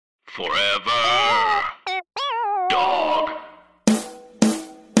Forever. Dog.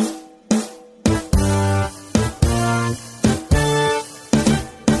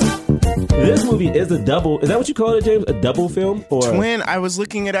 This movie is a double. Is that what you call it, James? A double film or Twin. I was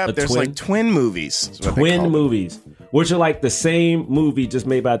looking it up. There's twin? like twin movies. is what they twin call them. movies, which are like the same movie just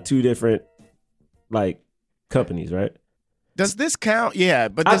made by two different like companies, right? Does this count? Yeah,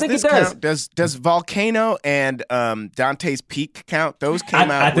 but I does think this it does. count? Does Volcano and Dante's Peak count? Those came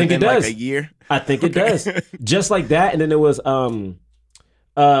out I think it within like does. a year. I think it does. Just like that, and then there was it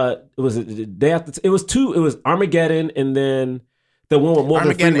was the day after. It was two. It was Armageddon, and then the one with Morgan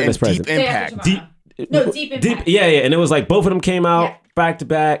Armageddon Freeman as and Deep president. Impact. Deep Impact. Yeah, and it was like both of them came out Yeah. back to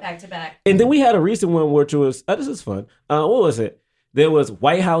back. Back to back. And then we had a recent one which was this is fun. What was it? There was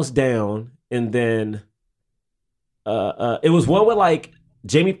White House Down, and then it was one where like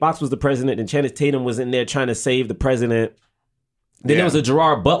Jamie Foxx was the president and Channing Tatum was in there trying to save the president. Then there was a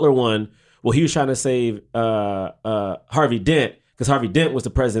Gerard Butler one where he was trying to save Harvey Dent because Harvey Dent was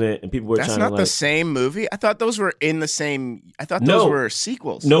the president and people were That's trying not to the like. same movie. I thought those were in the same. I thought No. those were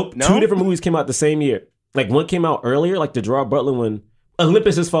sequels. Nope, No? two different movies came out the same year. Like one came out earlier, like the Gerard Butler one.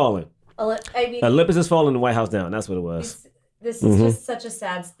 Olympus Has Fallen. I mean, Olympus Has Fallen and White House Down. That's what it was. this is just such a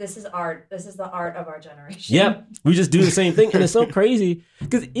sad. This is art. This is the art of our generation. Yep, we just do the same thing, and it's so crazy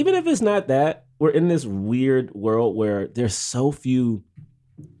because even if it's not that, we're in this weird world where there's so few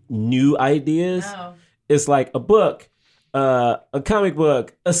new ideas. No. It's like a book, a comic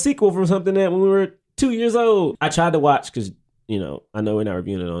book, a sequel from something that when we were 2 years old. I tried to watch because I know we're not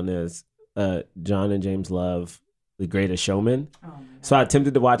reviewing it on this. John and James Love, The Greatest Showman. Oh my God. So I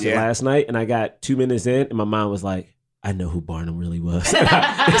attempted to watch it Yeah. last night, and I got 2 minutes in, and my mind was like, I know who Barnum really was. and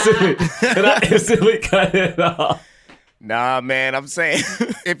I instantly cut it off. Nah, man. I'm saying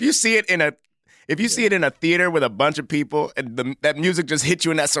if you see it in a theater with a bunch of people and that music just hit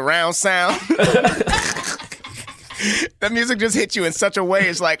you in that surround sound. That music just hit you in such a way.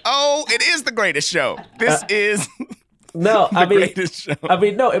 It's like, oh, it is the greatest show. This is No, the greatest show.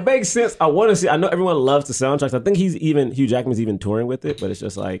 no, it makes sense. I want to see. I know everyone loves the soundtracks. I think Hugh Jackman's even touring with it, but it's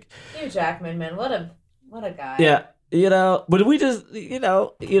just like, Hugh Jackman, man, what a guy. yeah, But we just,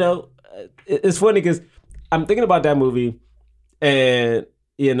 it's funny because I'm thinking about that movie, and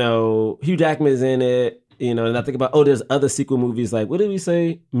Hugh Jackman's in it. And I think about, there's other sequel movies like, what did we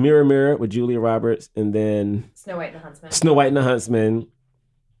say? Mirror, Mirror with Julia Roberts, and then Snow White and the Huntsman. Snow White and the Huntsman. And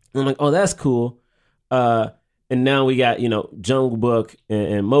I'm like, oh, that's cool. And now we got, Jungle Book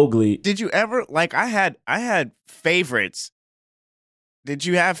and Mowgli. Did you ever I had favorites. Did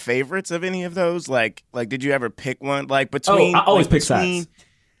you have favorites of any of those? Like did you ever pick one? Like between I always like, pick sides.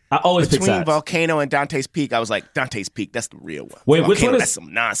 I always pick between sides. Volcano and Dante's Peak, I was like, Dante's Peak, that's the real one. Wait, which Volcano, one is- that's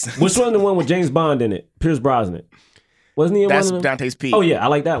some nonsense. Which one? The one with James Bond in it? Pierce Brosnan. Wasn't he in That's one of them? Dante's Peak. Oh, yeah. I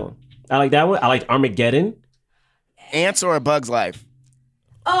like that one. I liked Armageddon. Ants or A Bug's Life?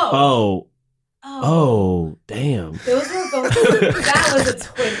 Oh, damn. Those were both. That was a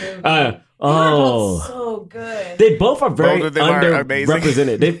twin movie. They were both so good. They both are very Both of them are amazing.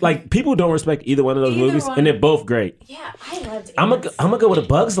 underrepresented. They like people don't respect either one of those Either movies, one. and they're both great. Yeah, I loved. I'm Ants. gonna go with A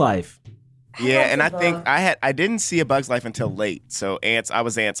Bug's Life. Yeah, loved and The I think Bug. I didn't see A Bug's Life until late. So I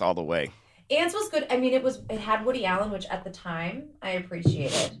was Ants all the way. Ants was good. I mean, it had Woody Allen, which at the time I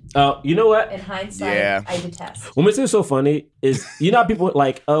appreciated. You know what? In hindsight, Yeah. I detest. What makes it so funny is how people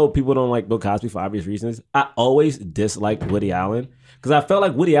like, people don't like Bill Cosby for obvious reasons. I always disliked Woody Allen because I felt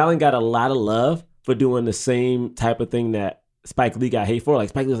like Woody Allen got a lot of love for doing the same type of thing that Spike Lee got hate for. Like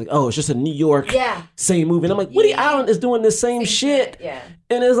Spike Lee was like, it's just a New York Yeah. same movie. And I'm like, Woody Yeah. Allen is doing the same shit. Yeah.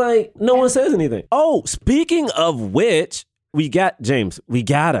 And it's like, no one says anything. Oh, speaking of which, we gotta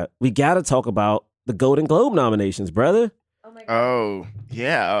talk about the Golden Globe nominations, brother. Oh my god. Oh,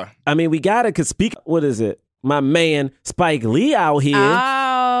 yeah. I mean, we gotta, what is it? My man Spike Lee out here.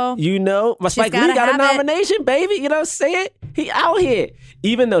 Oh. My Spike Lee gotta got a have it. nomination, baby. You know what I'm saying? He out here.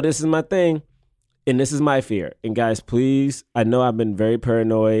 Even though this is my thing, and this is my fear. And guys, please, I know I've been very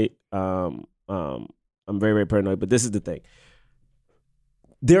paranoid. I'm very, very paranoid, but this is the thing.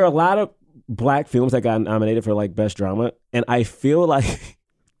 There are a lot of black films that got nominated for like best drama, and I feel like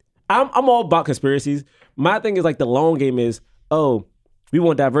I'm all about conspiracies. My thing is like the long game is, we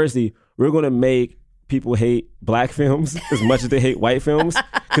want diversity. We're gonna make people hate black films as much as they hate white films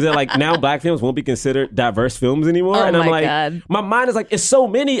because they're like, now black films won't be considered diverse films anymore. Oh And I'm my like, God. my mind is like, it's so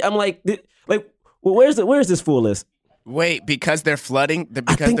many. I'm like, well, where's this full list? Wait, because they're flooding?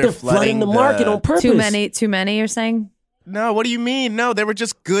 I think they're flooding the market on purpose. Too many, you're saying? No, what do you mean? No, they were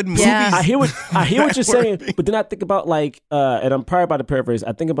just good movies. Yeah. I hear what you're saying, but then I think about like, and I'm probably about to paraphrase.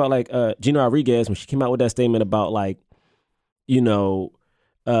 I think about like Gina Rodriguez when she came out with that statement about like,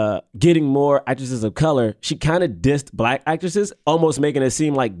 getting more actresses of color, she kind of dissed black actresses, almost making it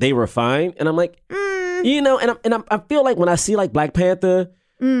seem like they were fine. And I'm like, you know, and I feel like when I see like Black Panther,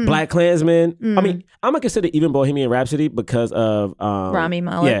 Black Klansman, I mean, I'm gonna consider even Bohemian Rhapsody because of Rami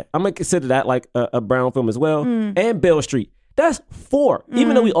Malek. Yeah, I'm gonna consider that like a brown film as well, and Beale Street. That's 4.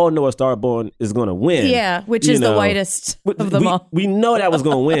 Even though we all know A Star Born is gonna win. Yeah, which is the whitest of them all. We know that was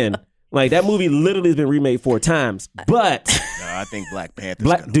gonna win. Like that movie literally has been remade 4 times, but No, I think Black Panther.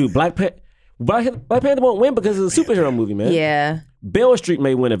 Black Panther won't win because it's a superhero movie, man. Yeah. Beale Street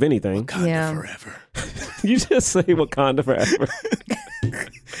may win if anything. Yeah. Forever. You just say Wakanda forever.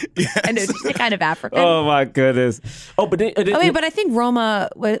 I know, just kind of African. Oh my goodness. Oh, but then, but I think Roma,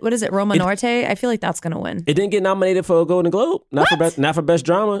 what is it, Roma Norte? I feel like that's going to win. it didn't get nominated for a Golden Globe. Not for best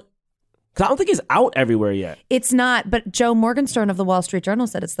drama. Because I don't think it's out everywhere yet. It's not, but Joe Morgenstern of the Wall Street Journal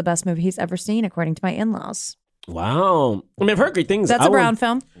said it's the best movie he's ever seen, according to my in-laws. Wow. I mean, I've heard great things. That's a brown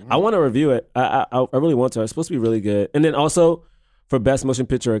film. I want to review it. I really want to. It's supposed to be really good. And then also for best motion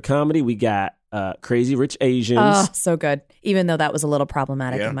picture or comedy, we got Crazy Rich Asians. Oh, so good. Even though that was a little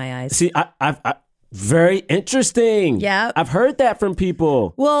problematic in my eyes. See, I've very interesting. Yeah. I've heard that from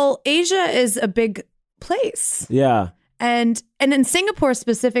people. Well, Asia is a big place. Yeah. And in Singapore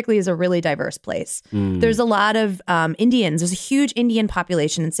specifically is a really diverse place. There's a lot of Indians. There's a huge Indian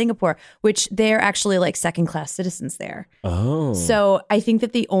population in Singapore, which they're actually like second-class citizens there. Oh. So I think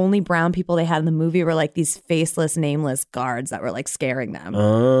that the only brown people they had in the movie were like these faceless, nameless guards that were like scaring them.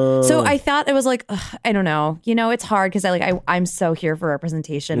 Oh. So I thought it was like, I don't know. You know, it's hard because I'm so here for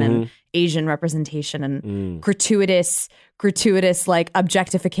representation and Asian representation and gratuitous like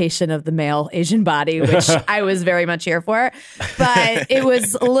objectification of the male Asian body, which I was very much here for. But it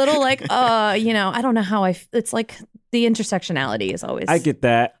was a little like, you know, I don't know how it's like the intersectionality is always I get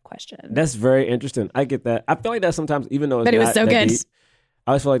that. a question. That's very interesting. I get that. I feel like that sometimes, even though it's But it was not so that good. deep,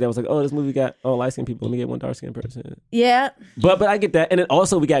 I always feel like that was like, oh, this movie got light-skinned people. Let me get one dark-skinned person. Yeah. But I get that. And then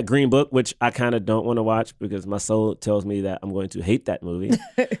also we got Green Book, which I kind of don't want to watch because my soul tells me that I'm going to hate that movie.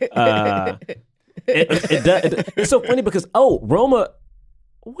 It's so funny because, Roma,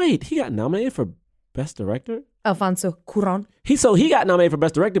 wait, he got nominated for Best Director? Alfonso Cuarón. He got nominated for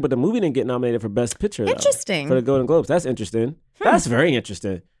Best Director, but the movie didn't get nominated for Best Picture. Though, Interesting. for the Golden Globes. That's interesting. That's very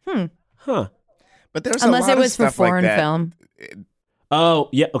interesting. Huh. But there's Unless a lot it was of for stuff like foreign that. film. Oh,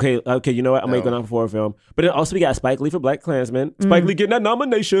 yeah. Okay. You know what? I'm No. going on for a film. But then also we got Spike Lee for Black Klansman. Spike Lee getting that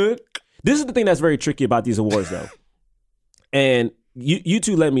nomination. This is the thing that's very tricky about these awards, though. And you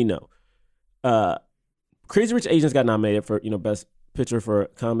two let me know. Crazy Rich Asians got nominated for, Best Picture for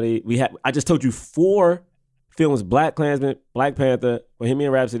Comedy. I just told you 4 films: Black Klansman, Black Panther,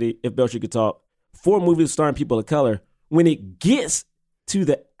 Bohemian Rhapsody, If Beale Street Could Talk. 4 movies starring people of color. When it gets to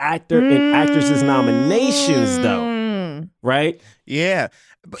the actor and actresses nominations, though, right? Yeah.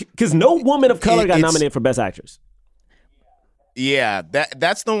 Because no woman of color got It's- nominated for Best Actress. Yeah,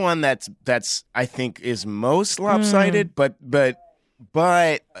 that's the one that's I think is most lopsided, but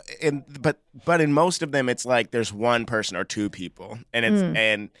in most of them it's like there's one person or 2 people,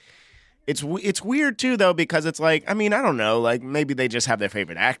 and it's weird too though because it's like, I mean, I don't know, like maybe they just have their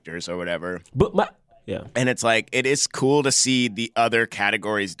favorite actors or whatever. But yeah. And it's like it is cool to see the other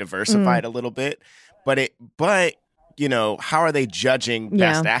categories diversified a little bit, but how are they judging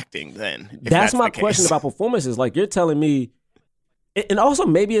best acting then? if That's my the case? question about performances. Like, you're telling me, and also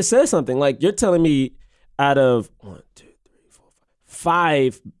maybe it says something. Like, you're telling me out of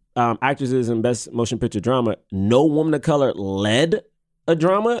 5 actresses in Best Motion Picture Drama, no woman of color led a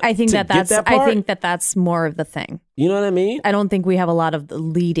drama. I think to get that I part? think that's more of the thing. You know what I mean? I don't think we have a lot of the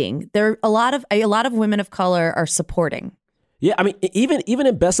leading. There are a lot of women of color are supporting. Yeah, I mean, even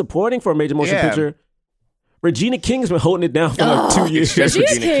in Best Supporting for a major motion Yeah. picture, Regina King's been holding it down for like 2 years. just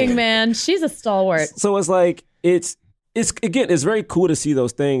Regina Regina King, King. man, she's a stalwart. So it's like it's again, it's very cool to see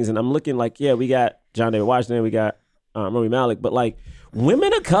those things, and I'm looking like, yeah, we got John David Washington, we got Rami Malek, but like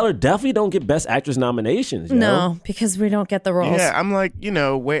women of color definitely don't get Best Actress nominations. Yo. No, because we don't get the roles. Yeah, I'm like,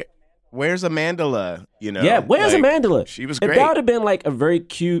 where's Amandla? Yeah, where's like, Amandla? She was If great. that would have been like a very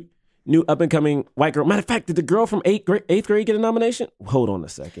cute, new up and coming white girl. Matter of fact, did the girl from eighth grade get a nomination? Hold on a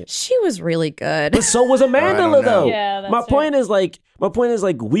second. She was really good. But so was Amandla know. though. Yeah, that's my right. point is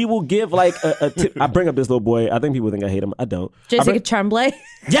like we will give like a tip. I bring up this little boy. I think people think I hate him. I don't. Jessica Tremblay.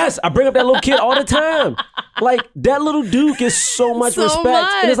 Yes, I bring up that little kid all the time. Like, that little dude gets so much So respect.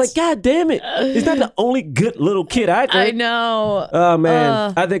 much. And it's like, God damn it. He's not the only good little kid actor. I know. Oh,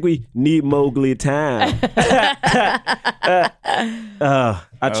 man. I think we need Mowgli time. I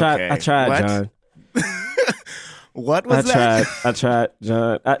tried, Okay. What? John. What was I that? tried,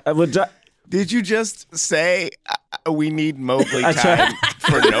 John. John. Did you just say we need Mowgli time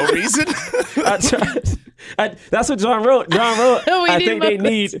for no reason. I tried. That's what John wrote. I think they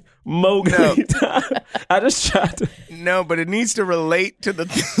need Mowgli time. I just tried to. No, but it needs to relate to the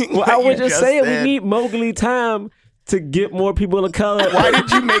thing. Well, that I was you just saying said. we need Mowgli time to get more people of color. Why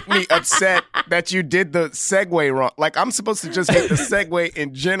did you make me upset that you did the segue wrong? Like, I'm supposed to just hate the segue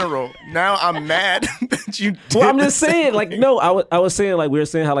in general. Now I'm mad that you did Well, I'm the just saying, like, segue. no, I was saying, like, we were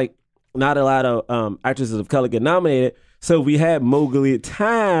saying how, like, not a lot of actresses of color get nominated. So we had Mowgli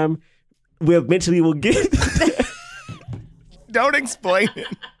time. We eventually will get. Don't explain it.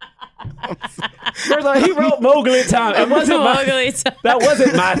 First of all, he wrote Mowgli time. It wasn't Mowgli time. That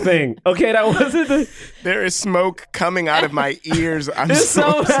wasn't my thing. Okay, that wasn't the. There is smoke coming out of my ears. I'm It's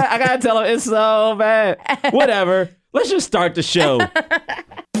so bad. I gotta tell him it's so bad. Whatever. Let's just start the show.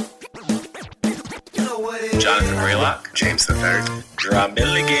 Jonathan Raylock, James III, Gerard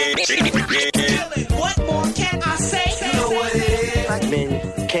Milligan. What more can I say? You know what it is. Black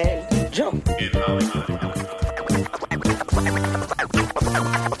men can't jump.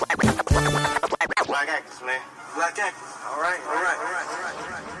 Black actors, man. Black actors. All right.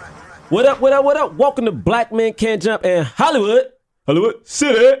 What up? Welcome to Black Men Can't Jump in Hollywood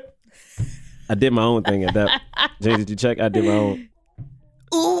City. I did my own thing at that. James, did you check? I did my own.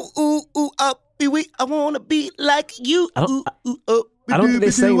 Ooh, up, wee, I wanna be like you. I don't- Ooh, I don't think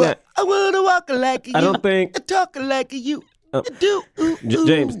they sang that. I wanna walk like you. I don't think- and talk like you. Uh, Do.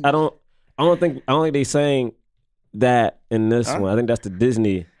 James, I don't think they sang that in this one. I think that's the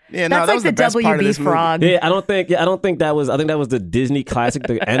Disney. Yeah, no, That's that like was the the best part of WB this movie. frog. Yeah, I don't think that was. I think that was the Disney classic,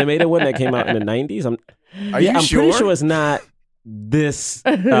 the animated one that came out in the 90s. Are I'm you sure? pretty sure it's not this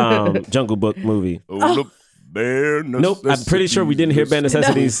Jungle Book movie. Nope, I'm pretty sure we didn't hear Bare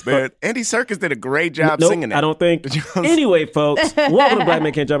Necessities. Andy Serkis did a great job Nope, singing it. I don't think. Did you- Anyway, folks, welcome to Black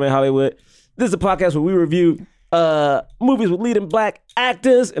Men Can't Jump in Hollywood. This is a podcast where we review movies with leading black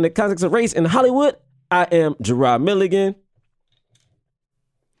actors in the context of race in Hollywood. I am Gerard Milligan.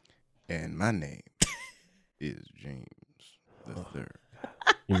 And my name is James III.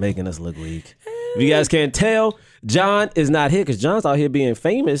 You're making us look weak. If you guys can't tell, John is not here because John's out here being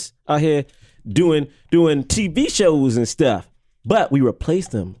famous, out here doing TV shows and stuff. But we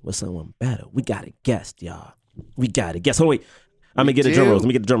replaced him with someone better. We got a guest, y'all. We got a guest. Hold on, wait. I'm gonna get the drum rolls. Let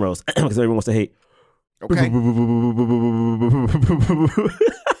me get the drum rolls because everyone wants to hate. Okay.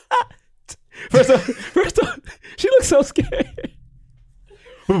 First off, she looks so scared.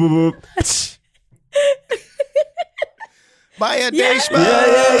 Maya Yeah.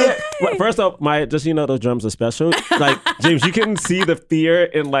 Well, first off, Maya, just so you know, those drums are special. Like, James, you couldn't see the fear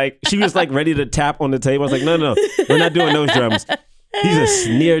and like she was like ready to tap on the table. I was like, no, we're not doing those drums. These are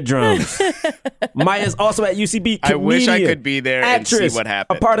snare drums. Maya's also at UCB. I wish I comedian, could be there and see actress, what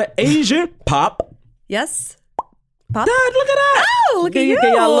happened. A part of Asian pop. Yes. Pop. Dad, look at that. Oh, look at you.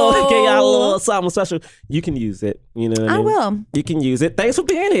 Get y'all a little something special. You can use it. You know what I I mean? will. You can use it. Thanks for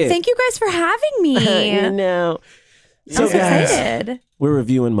being here. Thank you guys for having me. You know. I'm so excited. We're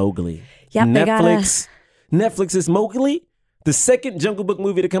reviewing Mowgli. Yep, they Netflix. Netflix's Mowgli, the second Jungle Book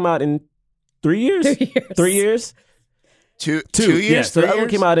movie to come out in 3 years. 3 years. 2 years? Yeah, so 3 that one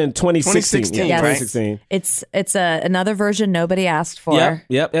years? came out in 2016. 2016, Yeah, right? 2016. It's another version nobody asked for.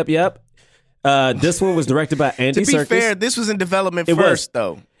 Yep. This one was directed by Andy To be Serkis. fair, this was in development It was. first,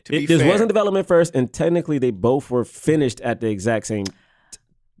 though. To be This fair. was in development first, and technically they both were finished at the exact same.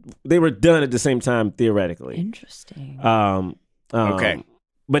 They were done at the same time theoretically. Interesting. Okay.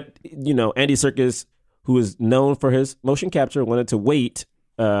 But you know, Andy Serkis, who is known for his motion capture, wanted to wait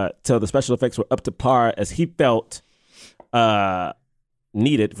till the special effects were up to par as he felt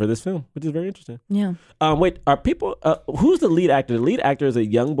needed for this film, which is very interesting. Yeah. Wait, are people? Who's the lead actor? The lead actor is a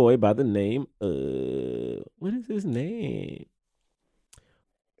young boy by the name. What is his name?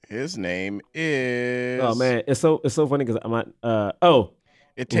 His name is... Oh man, it's so funny because I'm not.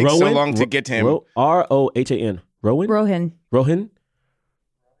 It takes so long to get to him. Rohan. Rohan. Rohan.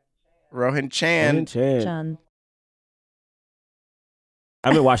 Rohan Chan. John.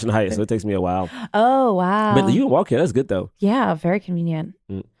 I've been watching Heights, so it takes me a while. Oh, wow. But you can walk here. That's good though. Yeah, very convenient.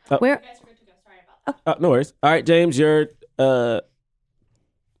 Oh. Where? No worries. All right, James, you're.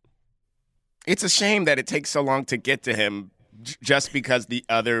 It's a shame that it takes so long to get to him just because the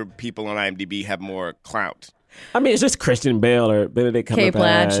other people on IMDb have more clout. I mean, it's just Christian Bale or Benedict Cumberbatch. Cate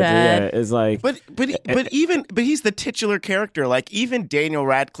Blanchett. Yeah, it's like. But he's the titular character. Like, even Daniel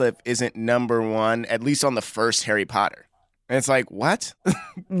Radcliffe isn't number one, at least on the first Harry Potter. And it's like, what?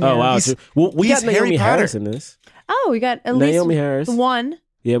 Oh wow! He's- Well, we he's got Naomi Harry Potter. Harris in this. Oh, we got at Naomi least Harris. one.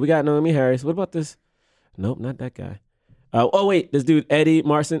 Yeah, we got Naomi Harris. What about this? Nope, not that guy. Oh wait, this dude Eddie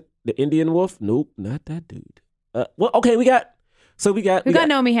Marson, the Indian Wolf. Nope, not that dude. well, okay, we got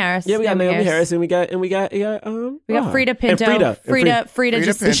Naomi Harris. Yeah, we got Naomi Harris, and we got Frida Pinto. Frida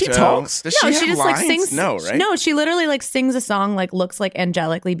just Pinto. She talks. Does no, she just have like lines? sings. No, right? No, she literally like sings a song, like looks like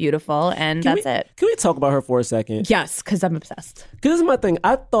angelically beautiful, and that's it. Can we talk about her for a second? Yes, because I'm obsessed. Because this is my thing.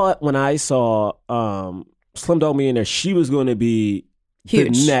 I thought when I saw Slumdog Millionaire, she was going to be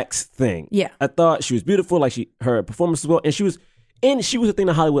Huge. the next thing. Yeah. I thought she was beautiful, like her performance was well, and she was the thing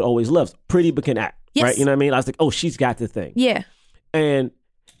that Hollywood always loves: pretty but can act. Yes. Right? You know what I mean? I was like, oh, she's got the thing. Yeah. And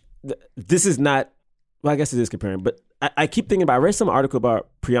this is not. Well, I guess it is comparing, but I keep thinking about. I read some article about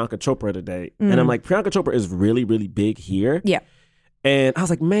Priyanka Chopra today, and I'm like, Priyanka Chopra is really, really big here. Yeah. And I was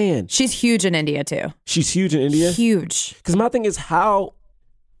like, man, She's huge in India too. she's huge in India. Huge. Because my thing is how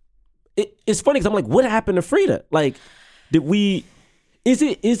it's funny because I'm like, what happened to Frida? Like, did we? Is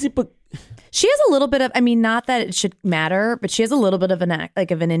it? She has a little bit of. I mean, not that it should matter, but she has a little bit of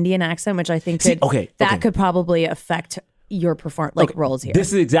an Indian accent, which I think could probably affect your roles here.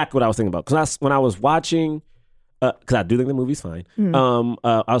 This is exactly what I was thinking about because when I was watching, because I do think the movie's fine.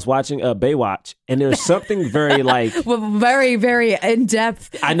 I was watching Baywatch, and there's something very like very, very in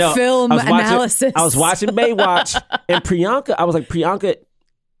depth. I know film analysis. I was watching Baywatch, and Priyanka. I was like,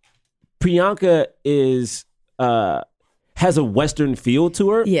 Priyanka is has a Western feel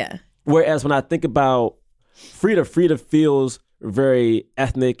to her. Yeah. Whereas when I think about Frida feels very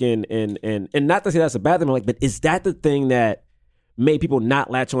ethnic and not to say that's a bad thing. I'm like, but is that the thing that made people not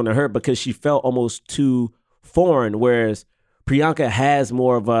latch on to her because she felt almost too foreign? Whereas Priyanka has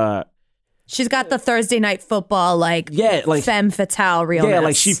more of a. She's got the Thursday night football femme fatale realness. Yeah,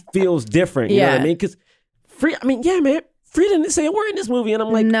 like she feels different. You know what I mean? Because man. Frida didn't say a word in this movie, and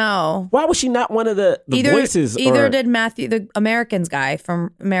I'm like, no. Why was she not one of the voices? Either did Matthew, the Americans guy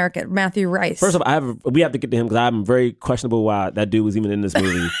from America, Matthew Rice. First of all, we have to get to him because I'm very questionable why that dude was even in this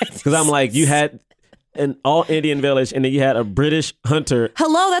movie. Because I'm like, you had an all Indian village, and then you had a British hunter.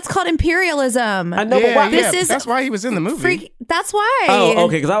 Hello, that's called imperialism. I know, but why? That's why he was in the movie. That's why. Oh,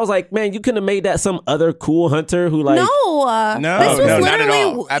 okay. Because I was like, man, you couldn't have made that some other cool hunter who like. No, this was not literally. at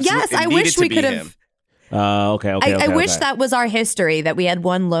all. Absolutely. Yes, I wish we could have. Okay. I wish that was our history, that we had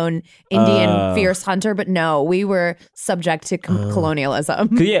one lone Indian fierce hunter, but no, we were subject to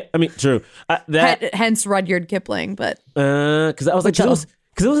colonialism. Yeah, I mean, true. Hence Rudyard Kipling, but because I was like, because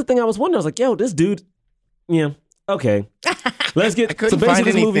it was the thing I was wondering. I was like, yo, this dude, yeah, okay. Let's get. I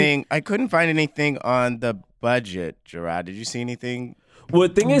couldn't find anything on the budget. Gerard, did you see anything? Well,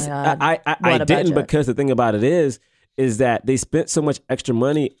 the thing is, I didn't budget. Because the thing about it is that they spent so much extra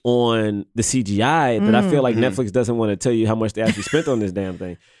money on the CGI that I feel like Netflix doesn't want to tell you how much they actually spent on this damn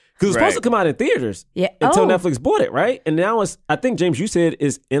thing. Because it's supposed to come out in theaters until Netflix bought it, right? And now I think, James, you said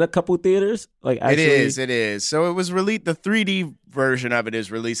is in a couple theaters. Like actually, it is. So it was released, the 3D version of it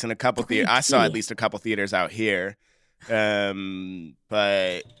is released in a couple theaters. I saw at least a couple theaters out here.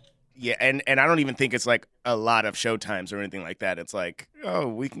 But yeah, and I don't even think it's like a lot of showtimes or anything like that. It's like,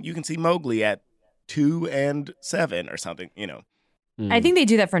 you can see Mowgli at 2 and 7 or something, you know. I think they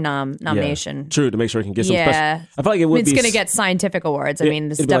do that for nomination. Yeah. True, to make sure it can get some special. I feel like it's going to get scientific awards. I mean,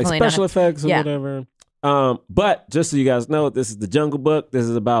 it's definitely like special effects or whatever. But just so you guys know, this is the Jungle Book. This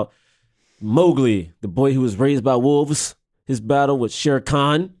is about Mowgli, the boy who was raised by wolves, his battle with Shere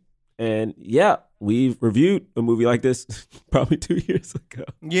Khan. And yeah, we've reviewed a movie like this probably 2 years ago.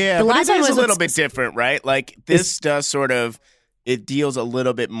 Yeah, but it is a little bit different, right? Like this does sort of, it deals a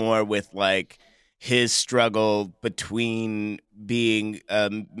little bit more with like his struggle between being a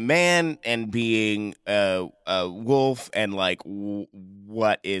man and being a wolf, and like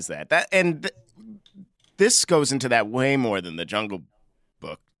what is that? This goes into that way more than the Jungle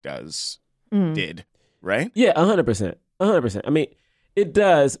Book did, right? Yeah, 100%. 100%. I mean, it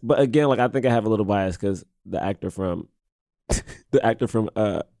does, but again, like I think I have a little bias because the actor from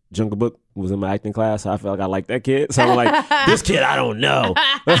Jungle Book was in my acting class, so I felt like I liked that kid. So I'm like, this kid, I don't know.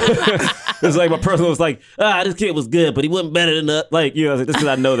 It's like my person was like, this kid was good, but he wasn't better than that. Like, you know, just because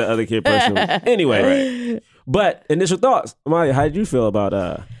I know that other kid personally. Anyway, but initial thoughts, Amalia, how did you feel about?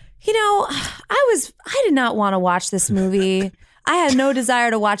 You know, I did not want to watch this movie. I had no desire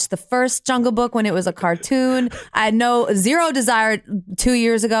to watch the first Jungle Book when it was a cartoon. I had zero desire 2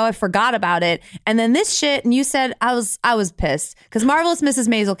 years ago. I forgot about it. And then this shit, and you said I was pissed because Marvelous Mrs.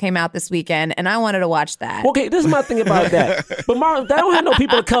 Maisel came out this weekend, and I wanted to watch that. Okay, this is my thing about that. But they don't have no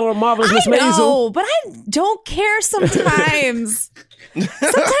people of color on Marvelous Mrs. Maisel. I know, but I don't care sometimes.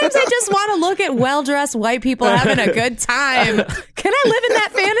 Sometimes I just want to look at well-dressed white people having a good time. Can I live in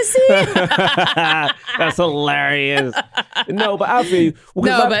that fantasy? That's hilarious. No, but I feel you.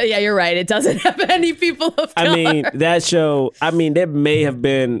 No, but yeah, you're right. It doesn't have any people of color. I mean, that show, there may have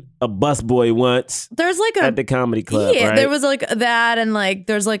been a busboy once there's like at the comedy club, right? There was like that, and like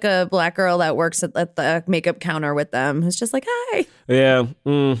there's like a black girl that works at the makeup counter with them who's just like, hi. Yeah.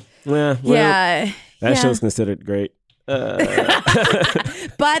 Well, Yeah. That show's considered great.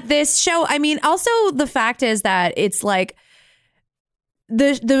 But this show, I mean, also the fact is that it's like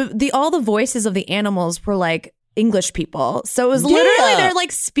the all the voices of the animals were like English people. So it was literally they're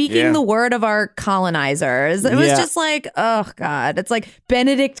like speaking the word of our colonizers. It was just like, oh God. It's like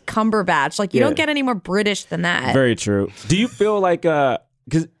Benedict Cumberbatch. Like you don't get any more British than that. Very true. Do you feel like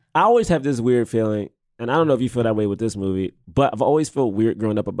because I always have this weird feeling, and I don't know if you feel that way with this movie, but I've always felt weird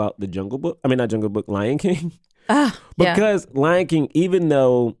growing up about the Jungle Book. I mean, not Jungle Book, Lion King. Because Lion King, even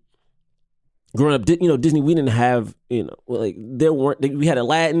though growing up, Disney, we didn't have, like we had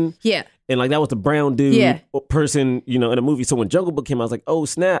Aladdin. Yeah. And like that was the brown dude person, in a movie. So when Jungle Book came out, I was like, oh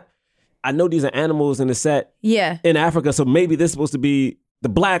snap. I know these are animals in the set in Africa. So maybe this is supposed to be the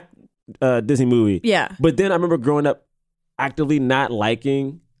black Disney movie. Yeah. But then I remember growing up actively not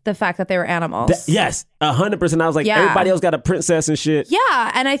liking the fact that they were animals. Yes, 100%. I was like, everybody else got a princess and shit.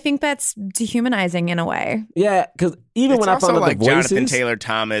 Yeah, and I think that's dehumanizing in a way. Yeah, because even when I found out like the voices, Jonathan Taylor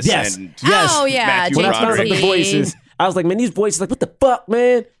Thomas and oh yeah, Matthew when I found out the voices, I was like, man, these voices, like, what the fuck,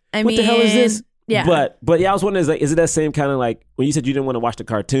 man? What the hell is this? Yeah, but yeah, I was wondering, is it that same kind of like when you said you didn't want to watch the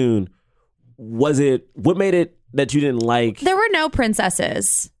cartoon? What made it that you didn't like? There were no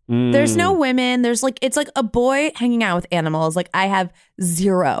princesses. There's no women. There's like, it's like a boy hanging out with animals. Like I have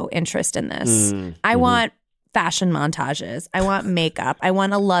zero interest in this. I want fashion montages. I want makeup. I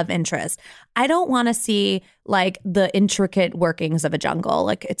want a love interest. I don't want to see like the intricate workings of a jungle.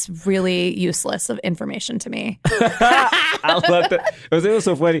 Like it's really useless of information to me. I love that. It was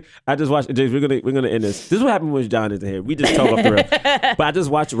so funny. I just watched. James, we're gonna end this. This is what happened when John isn't here. We just talk off the road. But I just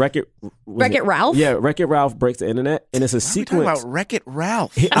watched Wreck-It Ralph. Yeah, Wreck-It Ralph breaks the internet, and it's a sequence. Talking about Wreck-It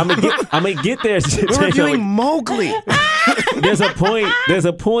Ralph. I'm gonna get there. We're reviewing Mowgli. There's a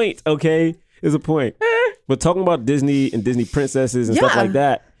point. Okay, there's a point. But talking about Disney and Disney princesses and stuff like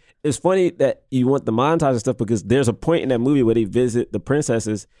that, it's funny that you want the montage and stuff because there's a point in that movie where they visit the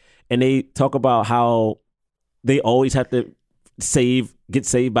princesses and they talk about how they always have to get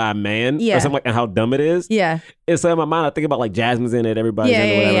saved by a man or something like, and how dumb it is. Yeah. And so in my mind, I think about like Jasmine's in it, everybody's in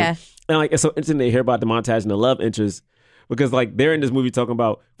it, whatever. Yeah. And like it's so interesting to hear about the montage and the love interest because like they're in this movie talking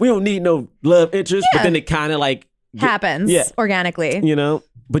about we don't need no love interest, but then it kind of like happens organically.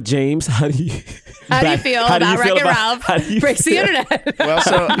 But James, how do you feel about Wreck-It Ralph breaks the internet? Well,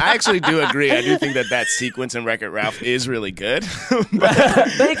 so I actually do agree. I do think that sequence in Wreck-It Ralph is really good.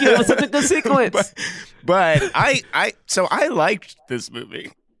 Thank you. It was such a good sequence. But I liked this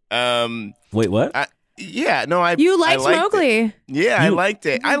movie. Wait, what? You liked Mowgli? Yeah, I liked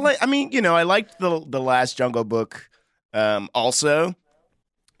it. I liked the last Jungle Book also.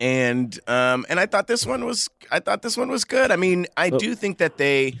 And I thought this one was good. I mean, I do think that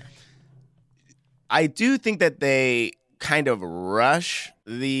they kind of rush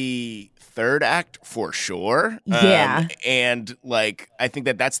the third act for sure. Yeah. And like I think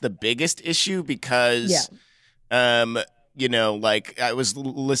that's the biggest issue because like I was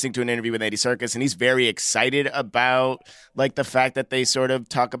listening to an interview with Andy Serkis and he's very excited about like the fact that they sort of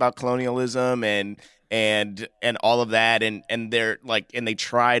talk about colonialism and all of that and they're like and they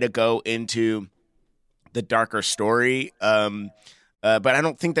try to go into the darker story but I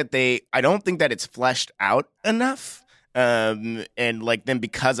don't think that it's fleshed out enough and like then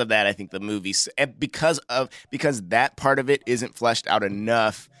because of that I think the movie because that part of it isn't fleshed out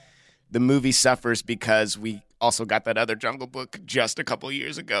enough the movie suffers because we also got that other Jungle Book just a couple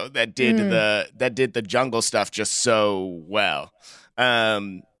years ago that did the jungle stuff just so well.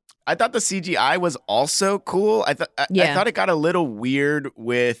 I thought the CGI was also cool. I thought it got a little weird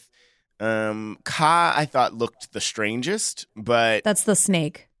with Ka. I thought looked the strangest, but that's the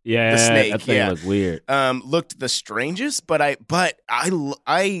snake. Yeah, the snake. That thing looked weird. Looked the strangest, but I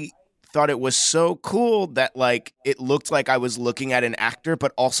thought it was so cool that like it looked like I was looking at an actor,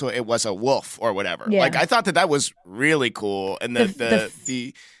 but also it was a wolf or whatever. Yeah. Like I thought that was really cool, and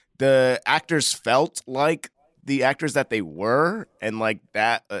the actors felt like the actors that they were, and like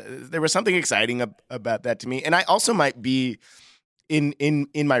that there was something exciting about that to me. And I also might be in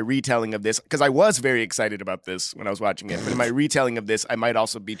my retelling of this, because I was very excited about this when I was watching it, but in my retelling of this I might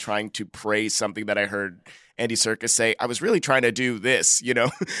also be trying to praise something that I heard Andy Serkis say. I was really trying to do this,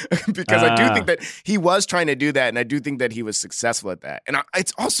 because I do think that he was trying to do that, and I do think that he was successful at that. And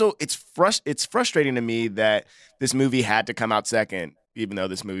it's frustrating to me that this movie had to come out second even though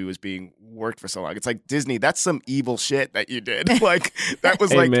this movie was being worked for so long. It's like, Disney, that's some evil shit that you did. Like, that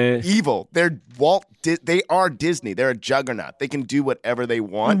was man. evil. They are Disney. They're a juggernaut. They can do whatever they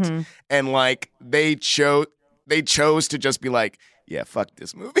want. And like, they chose to just be like, yeah, fuck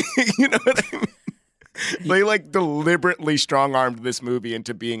this movie. You know what I mean? They like deliberately strong-armed this movie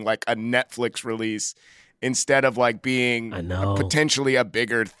into being like a Netflix release instead of like being potentially a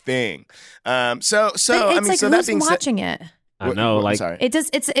bigger thing. So It's I mean, like, so that who's being watching it? I know, I'm like sorry. It does.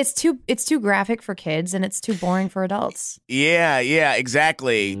 It's too graphic for kids, and it's too boring for adults. Yeah,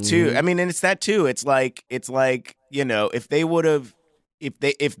 exactly. Too. I mean, and it's that too. It's like, you know, if they would have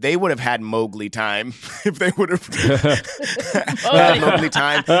had Mowgli time, if they would have had Mowgli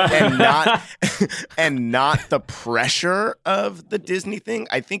time and not the pressure of the Disney thing,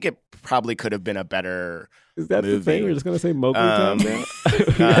 I think it probably could have been a better is that movie. the thing? We're just gonna say Mowgli time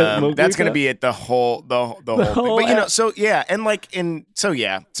now. That's gonna be it. The whole thing. But you know, so yeah, and like and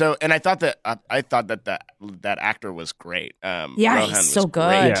I thought that that actor was great. Yeah, he's so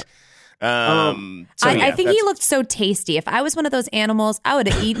good. Great. I think he looked so tasty. If I was one of those animals, I would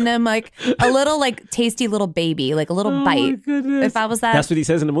have eaten him like a little like tasty little baby, like a little bite. If I was that. That's what he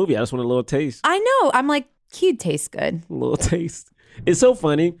says in the movie. I just want a little taste. I know. I'm like, he'd taste good. A little taste. It's so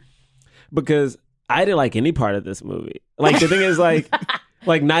funny because I didn't like any part of this movie. Like the thing is like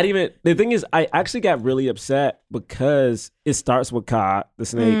not even the thing is I actually got really upset because it starts with Kaa, the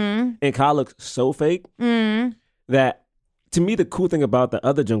snake, and Kaa looks so fake that to me the cool thing about the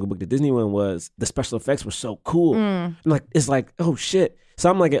other Jungle Book, the Disney one, was the special effects were so cool. And like it's like, oh shit. So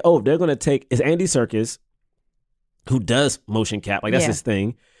I'm like, oh, they're gonna take it's Andy Serkis who does motion cap, like that's his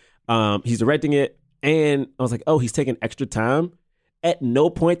thing. He's directing it, and I was like, oh, he's taking extra time. At no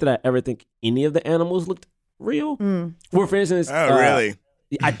point did I ever think any of the animals looked real. Where, for instance, really?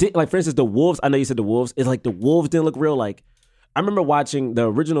 I did, like, for instance, the wolves. I know you said the wolves. It's like the wolves didn't look real. Like, I remember watching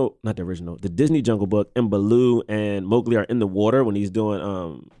the Disney Jungle Book, and Baloo and Mowgli are in the water when he's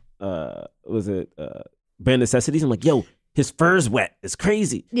doing Bare Necessities. I'm like, yo, his fur's wet. It's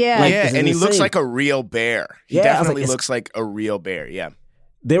crazy. Yeah, like, and he looks like a real bear. He definitely looks like a real bear. Yeah.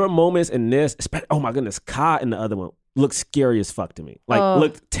 There were moments in this, oh my goodness, Kaa in the other one looked scary as fuck to me. Like,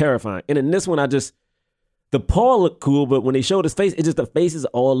 looked terrifying. And in this one, the paw looked cool, but when they showed his face, the faces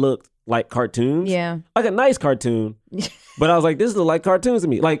all looked like cartoons. Yeah. Like a nice cartoon. But I was like, this is like cartoons to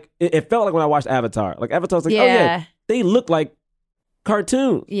me. Like, it felt like when I watched Avatar. Like, Avatar's like, oh yeah, they look like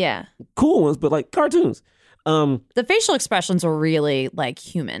cartoons. Yeah. Cool ones, but like cartoons. The facial expressions were really like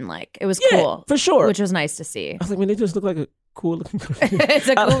human. Like, it was cool. For sure. Which was nice to see. I was like, man, they just look like a cool looking cartoon. It's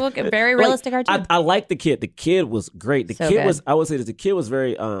a cool looking, very realistic cartoon. I like the kid. The kid was great. The kid was, I would say this, the kid was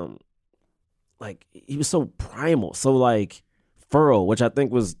very, like, he was so primal, so like feral, which I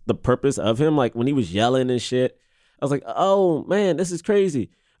think was the purpose of him. Like, when he was yelling and shit, I was like, oh man, this is crazy.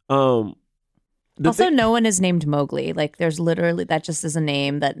 No one is named Mowgli. Like, there's literally, that just is a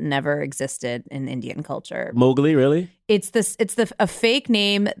name that never existed in Indian culture. Mowgli, really? It's a fake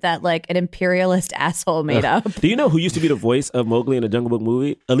name that like an imperialist asshole made up. Do you know who used to be the voice of Mowgli in the Jungle Book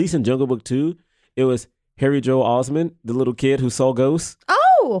movie? At least in Jungle Book 2, it was Harry Joel Osment, the little kid who saw ghosts.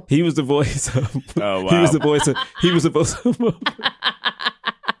 Oh, he was the voice of. Oh wow. He was the voice of Mowgli.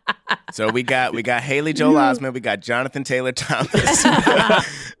 So we got Haley Joel Osment, we got Jonathan Taylor Thomas.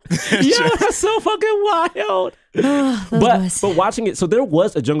 Yo, that's so fucking wild. But watching it, so there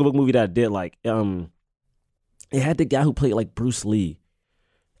was a Jungle Book movie that I did like. It had the guy who played like Bruce Lee.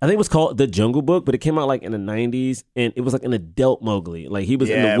 I think it was called The Jungle Book, but it came out like in the 90s, and it was like an adult Mowgli. Like, he was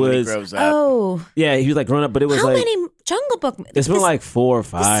in the woods. When he grows up. Oh, yeah, he was like growing up, but it was how like many Jungle Book? It's been like 4 or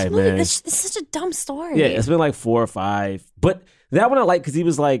 5, man. This is such a dumb story. Yeah, it's been like 4 or 5. But that one I like because he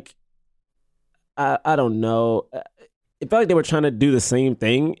was like, I don't know. It felt like they were trying to do the same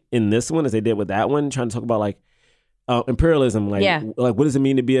thing in this one as they did with that one, trying to talk about like imperialism, like what does it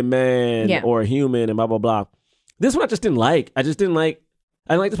mean to be a man or a human, and blah blah blah. This one I just didn't like. I didn't like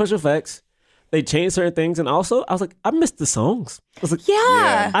the special effects. They changed certain things, and also I was like, I missed the songs. I was like,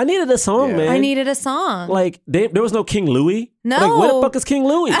 I needed a song, man. I needed a song. Like, there was no King Louie. No, like, where the fuck is King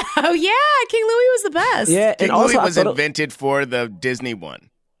Louie? Oh yeah, King Louie was the best. Yeah, King Louie was invented for the Disney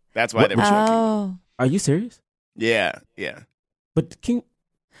one. That's why they were showing King Louie. Are you serious? Yeah. But King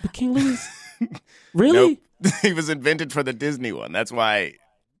Louie, really? Nope. He was invented for the Disney one. That's why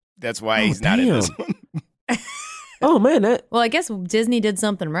he's not in this one. Oh man, well, I guess Disney did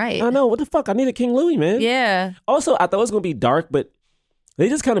something right. I know. What the fuck? I needed King Louie, man. Yeah. Also, I thought it was gonna be dark, but they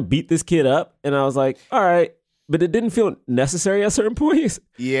just kind of beat this kid up, and I was like, all right. but it didn't feel necessary at certain points.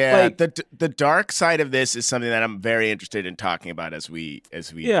 Yeah, the dark side of this is something that I'm very interested in talking about as we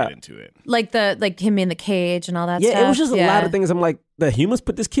get into it. Like him in the cage and all that Yeah, stuff. it was just a lot of things. I'm like, the humans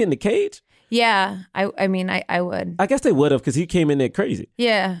put this kid in the cage? Yeah, I mean, I would. I guess they would have because he came in there crazy.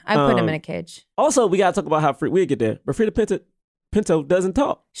 Yeah, I put him in a cage. Also, we got to talk about how we'll get there, but Freida Pinto doesn't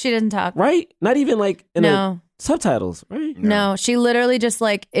talk. She doesn't talk. Right? Not even like in the subtitles, right? No, she literally just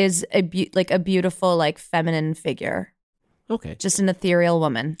like is a beautiful like feminine figure. Okay. Just an ethereal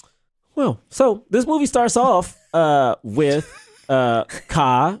woman. Well, so this movie starts off with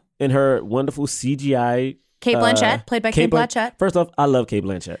Ka and her wonderful CGI. Kate Blanchett, played by Kate Blanchett. First off, I love Kate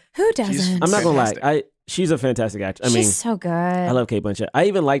Blanchett. Who doesn't? I'm not going to lie. She's a fantastic actress. I mean, she's so good. I love Kate Blanchett. I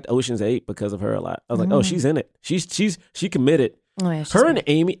even liked Ocean's 8 because of her a lot. I was like, oh, she's in it. She committed. Oh, yeah, her and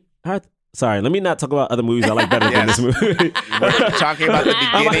Amy. Sorry, let me not talk about other movies I like better than this movie. We're talking about the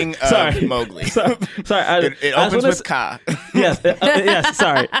beginning of Mowgli. Sorry. It opens with Ka. Yes, yes.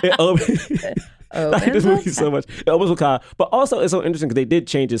 Sorry. It opens. I like this movie so much. It opens with Ka, but also it's so interesting because they did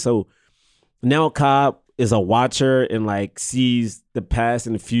change it. So now Ka is a watcher and like sees the past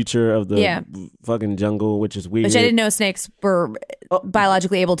and the future of the fucking jungle, which is weird. Which I didn't know snakes were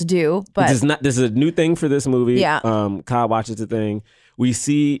biologically able to do. But this is a new thing for this movie. Yeah. Ka watches the thing. We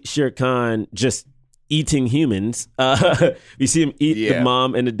see Shere Khan just eating humans. We see him eat the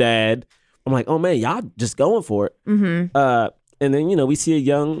mom and the dad. I'm like, oh man, y'all just going for it. Mm-hmm. And then we see a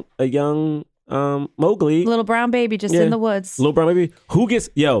young Mowgli, little brown baby just in the woods. Little brown baby who gets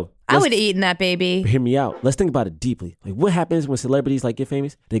I would have eaten that baby. Hear me out. Let's think about it deeply. Like, what happens when celebrities like get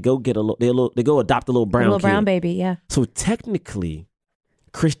famous? They go get they go adopt a little brown kid. Brown baby. Yeah. So technically,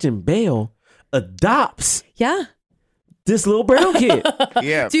 Christian Bale adopts this little brown kid.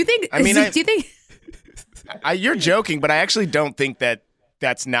 Yeah. Do you think? I mean, do you think? You're joking, but I actually don't think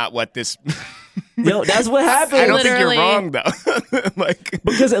that's not what this. Yo, that's what happened. I don't think you're wrong though.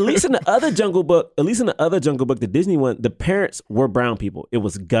 Because at least in the other Jungle Book, the Disney one, the parents were brown people. It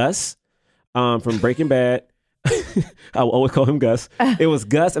was Gus, from Breaking Bad. I will always call him Gus. It was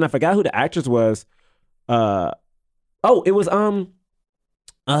Gus, and I forgot who the actress was. It was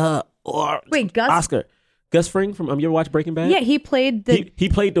wait, Gus? Oscar. Gus Fring from you ever watch Breaking Bad? Yeah, he played the he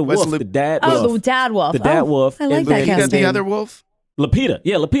played the wolf, the dad wolf. Oh, the dad wolf. The dad wolf. I like that casting. He got the other wolf? Lapita.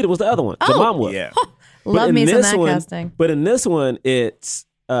 Yeah, Lapita was the other one. The mom wolf. Yeah. Love me some that casting. But in this one, it's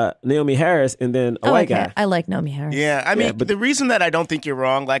Naomi Harris and then a white guy. I like Naomi Harris. Yeah, I mean, but the reason that I don't think you're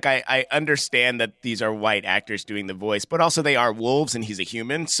wrong, like I understand that these are white actors doing the voice, but also they are wolves and he's a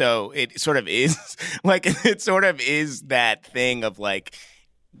human, so it sort of is that thing of like,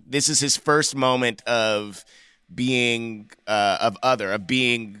 this is his first moment of being other.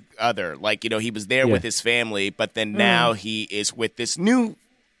 Like, he was there with his family, but then now he is with this new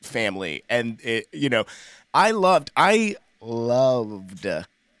family, and I loved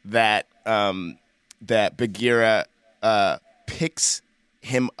that that Bagheera picks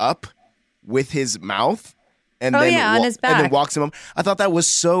him up with his mouth and on his back, and then walks him up. I thought that was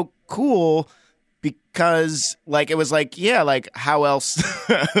so cool because it was how else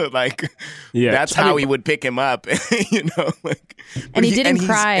that's how he would pick him up, and he didn't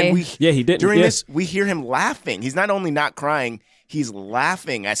cry. He didn't. During this, we hear him laughing. He's not only not crying, he's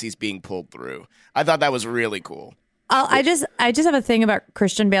laughing as he's being pulled through. I thought that was really cool. I just have a thing about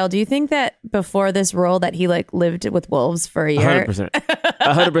Christian Bale. Do you think that before this role that he lived with wolves for a year? 100%.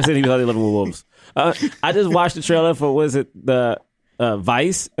 100% he was living with wolves. I just watched the trailer for the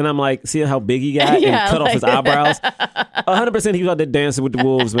Vice, and I'm like, seeing how big he got and cut off his eyebrows. 100% he was out there dancing with the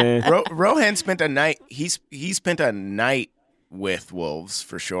wolves, man. Rohan spent a night. He spent a night with wolves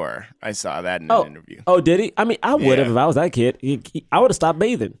for sure. I saw that in an interview. Oh, did he? I mean, I would have if I was that kid. I would have stopped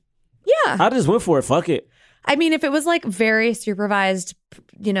bathing. Yeah, I just went for it. Fuck it. I mean, if it was very supervised,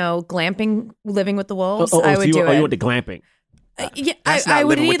 glamping, living with the wolves, I would do it. Oh, you went to glamping. Yeah, I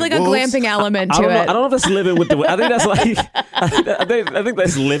would need a glamping element to it. I don't know if that's living with the. I think that's I think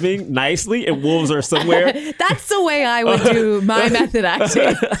that's living nicely, and wolves are somewhere. That's the way I would do my method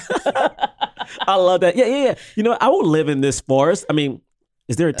acting. I love that. Yeah. I will live in this forest. I mean,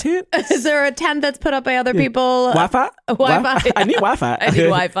 is there a tent? Is there a tent that's put up by other people? Wi-Fi? Wi-Fi. I need Wi-Fi. I need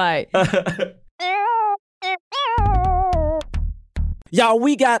Wi-Fi. Y'all,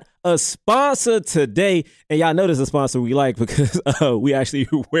 we got a sponsor today, and y'all know this is a sponsor we like because we actually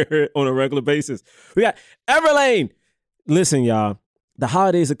wear it on a regular basis. We got Everlane. Listen, y'all, the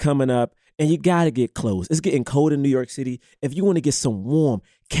holidays are coming up, and you got to get clothes. It's getting cold in New York City. If you want to get some warm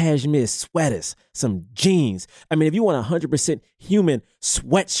cashmere sweaters, some jeans, if you want a 100% human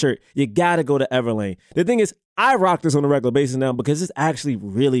sweatshirt, you got to go to Everlane. The thing is, I rock this on a regular basis now because it's actually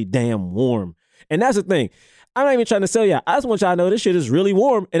really damn warm. And that's the thing. I'm not even trying to sell y'all. I just want y'all to know this shit is really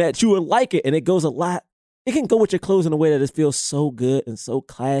warm and that you would like it. And it goes a lot. It can go with your clothes in a way that it feels so good and so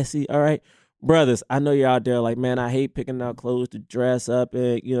classy. All right. Brothers, I know you're out there like, man, I hate picking out clothes to dress up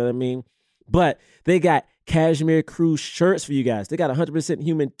in. You know what I mean? But they got Cashmere Crew shirts for you guys. They got 100%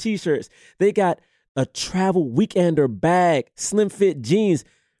 human t-shirts. They got a travel weekender bag, slim fit jeans.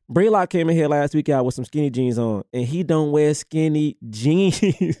 Braylock came in here last week out with some skinny jeans on, and he don't wear skinny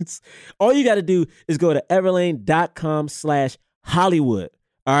jeans. All you got to do is go to everlane.com/Hollywood.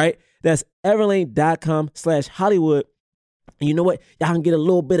 All right? That's everlane.com/Hollywood. And you know what? Y'all can get a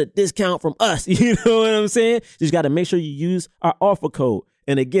little bit of discount from us. You know what I'm saying? Just got to make sure you use our offer code.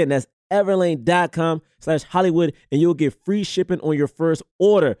 And again, that's everlane.com/Hollywood, and you'll get free shipping on your first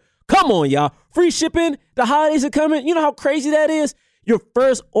order. Come on, y'all. Free shipping. The holidays are coming. You know how crazy that is? Your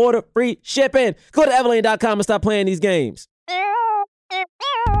first order, free shipping. Go to everlane.com and stop playing these games.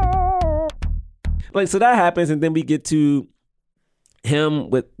 Like, so that happens, and then we get to him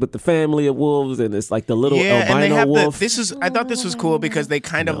with the family of wolves, and it's like the little albino wolf. I thought this was cool because they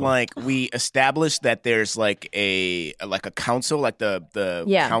kind of like, we established that there's like a council, like the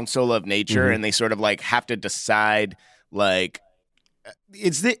council of nature, and they sort of like have to decide like,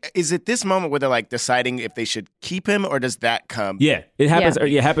 is it this moment where they're like deciding if they should keep him, or does that come? Yeah, it happens.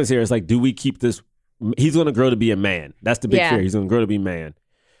 Yeah. It happens here. It's like, do we keep this? He's going to grow to be a man. That's the big fear. He's going to grow to be a man.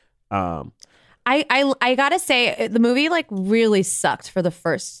 I gotta say, the movie like really sucked for the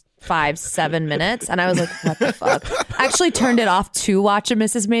first 5-7 minutes, and I was like, what the fuck? I actually turned it off to watch a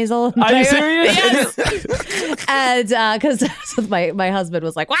Mrs. Maisel. Are you serious? Yes. And because my husband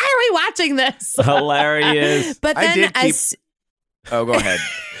was like, why are we watching this? Hilarious. But then Oh, go ahead.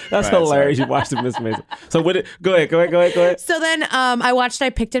 That's hilarious. You watched the Miss Maisel. So go ahead. So then I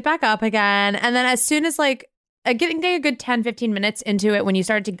picked it back up again, and then as soon as like getting a good 10-15 minutes into it, when you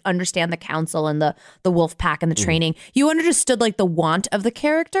started to understand the council and the wolf pack and the training, you understood like the want of the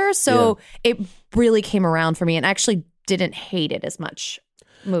character. So it really came around for me, and actually didn't hate it as much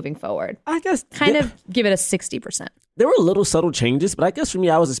moving forward. I guess kind of give it a 60%. There were little subtle changes, but I guess for me,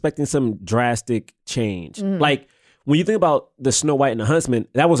 I was expecting some drastic change. Like, when you think about the Snow White and the Huntsman,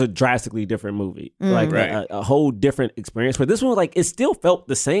 that was a drastically different movie, like a whole different experience. But this one, like, it still felt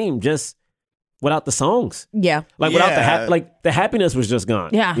the same, just without the songs. Yeah, like without the happiness was just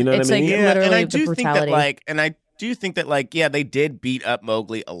gone. Yeah, you know what I mean? Like literally and I do think that they did beat up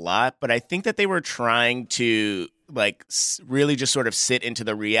Mowgli a lot, but I think that they were trying to like really just sort of sit into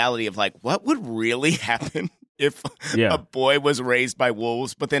the reality of like what would really happen if a boy was raised by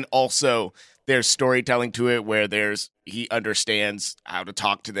wolves, but then also there's storytelling to it where he understands how to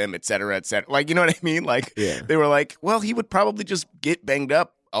talk to them, et cetera, et cetera. Like, you know what I mean? Like, they were like, well, he would probably just get banged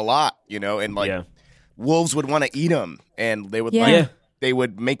up a lot, you know, and like wolves would want to eat him, and they would they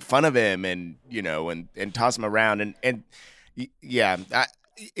would make fun of him, and you know, and toss him around, and it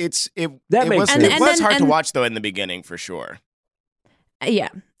was hard to watch though in the beginning for sure. Yeah.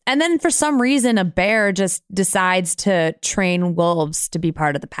 And then for some reason, a bear just decides to train wolves to be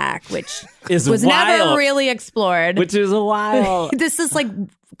part of the pack, which was never really explored. Which is wild. This is like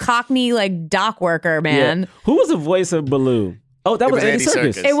Cockney, like dock worker, man. Yeah. Who was the voice of Baloo? Oh, that was Andy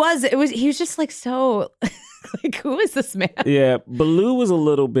Serkis. It was. He was just like so. Like, who is this man? Yeah, Baloo was a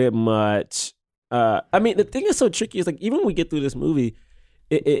little bit much. I mean, the thing is so tricky is like even when we get through this movie,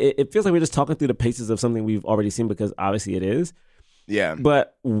 it feels like we're just talking through the paces of something we've already seen, because obviously it is. Yeah.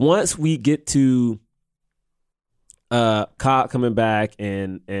 But once we get to Kaa coming back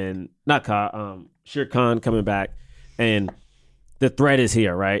and not Kaa, Shere Khan coming back, and the threat is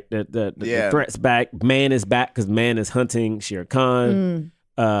here, right? The threat's back. Man is back because man is hunting Shere Khan.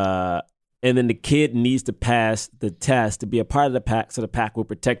 And then the kid needs to pass the test to be a part of the pack, so the pack will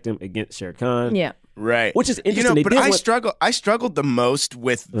protect him against Shere Khan. Yeah. Right. Which is interesting. You know, but I struggled the most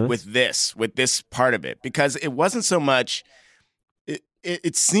with this part of it, because it wasn't so much.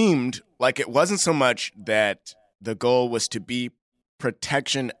 It seemed like it wasn't so much that the goal was to be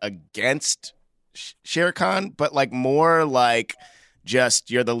protection against Shere Khan, but like more like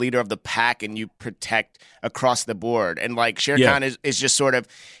just you're the leader of the pack and you protect across the board. And like Shere Khan is just sort of,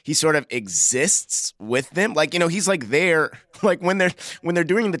 he sort of exists with them. Like, you know, he's like there, like when they're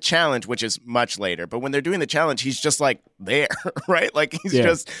doing the challenge, which is much later, but when they're doing the challenge, he's just like there, right? Like he's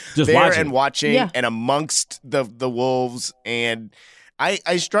just there and watching and amongst the wolves. And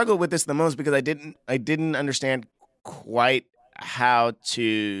I struggled with this the most because I didn't understand quite how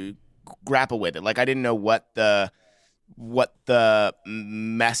to grapple with it. Like I didn't know what the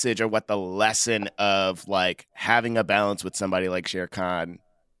message or what the lesson of like having a balance with somebody like Shere Khan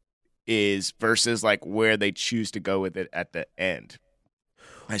is versus like where they choose to go with it at the end.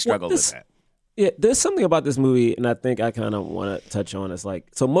 I struggled with that. Yeah, there's something about this movie, and I think I kind of want to touch on. It's like,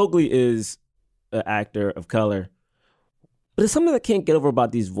 so Mowgli is an actor of color, but it's something that I can't get over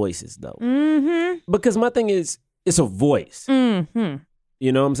about these voices, though. Mm-hmm. Because my thing is, it's a voice. Mm-hmm.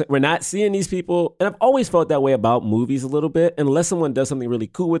 You know what I'm saying? We're not seeing these people, and I've always felt that way about movies a little bit, unless someone does something really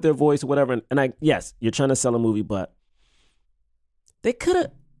cool with their voice or whatever. And yes, you're trying to sell a movie, but they could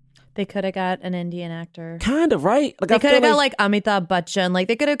have got an Indian actor. kind of, right? Like, They could have got like Amitabh Bachchan. Like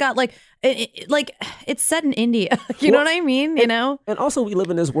they could have got like it's set in India. You know what I mean? You know. And also, we live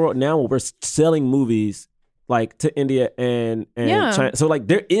in this world now where we're selling movies like to India and China. So like,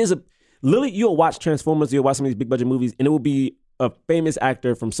 there is literally, you'll watch Transformers, you'll watch some of these big budget movies, and it will be a famous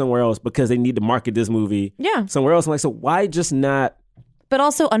actor from somewhere else because they need to market this movie somewhere else. I'm like, so why just not? But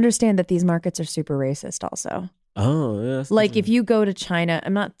also understand that these markets are super racist. Also. Oh, yeah. Like if you go to China,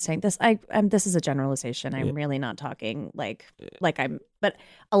 I'm not saying this. This is a generalization. I'm really not talking like but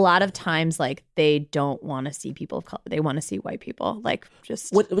a lot of times like they don't want to see people of color. They want to see white people. Like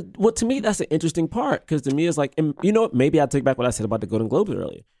just what to me, that's an interesting part, because to me it's like, and you know what? Maybe I'll take back what I said about the Golden Globes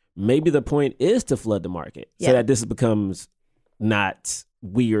earlier. Maybe the point is to flood the market so that this becomes not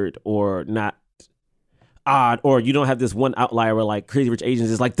weird or not odd, or you don't have this one outlier where like Crazy Rich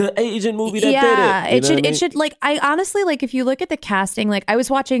Asians is like the Asian movie that did it. It should like, I honestly, like if you look at the casting, like I was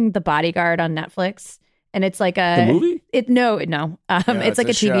watching The Bodyguard on Netflix, and it's like the movie. It's like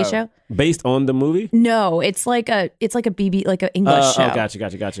a TV show based on the movie. No, it's like a BB, like an English show. Oh,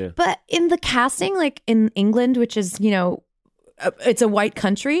 gotcha. But in the casting, like in England, which is, you know, it's a white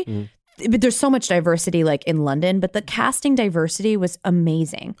country. Mm-hmm. But there's so much diversity like in London, but the casting diversity was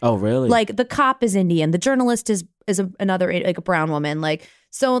amazing. Oh, really? Like the cop is Indian, the journalist is another, like a brown woman. Like,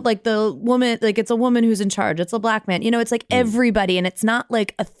 so like the woman, like it's a woman who's in charge. It's a black man, you know, it's like everybody, and it's not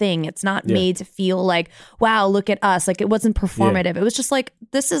like a thing. It's not made to feel like, wow, look at us. Like it wasn't performative. It was just like,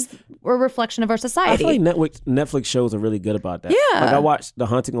 this is a reflection of our society. I feel like Netflix shows are really good about that. Yeah. Like I watched The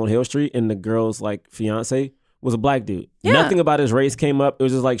Haunting on Hill Street, and the girl's like fiance was a black dude. Yeah. Nothing about his race came up. It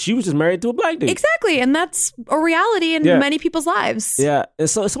was just like she was just married to a black dude. Exactly. And that's a reality in many people's lives. Yeah. And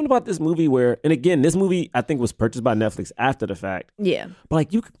so it's something about this movie where, and again, this movie I think was purchased by Netflix after the fact. Yeah. But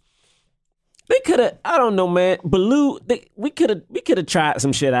like they could have, I don't know, man. Baloo, we could have tried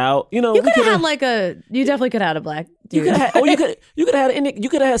some shit out. You know, you could have had you definitely could have had a black dude. You could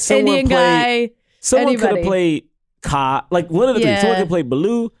have had someone Indian play. guy. Someone could have played Ka, like one of the three. Someone could play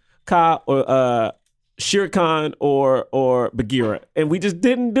Baloo, Ka, or Shere Khan or Bagheera, and we just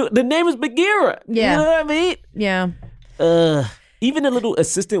didn't do it. The name is Bagheera. Yeah. You know what I mean? Yeah. Even the little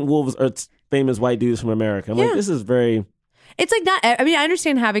assistant wolves are famous white dudes from America. I'm like, this is very. It's like not. I mean, I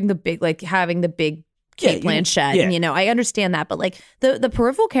understand having the big Kate Blanchett. Yeah. And, you know, I understand that, but like the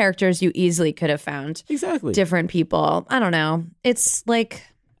peripheral characters, you easily could have found different people. I don't know. It's like.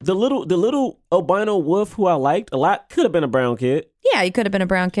 The little albino wolf who I liked a lot could have been a brown kid. Yeah, he could have been a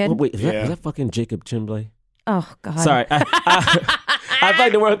brown kid. Oh, wait, is that fucking Jacob Tremblay? Oh, God. Sorry. I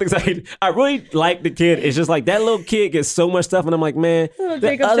like the world thinks I really like the kid. It's just like that little kid gets so much stuff, and I'm like, man,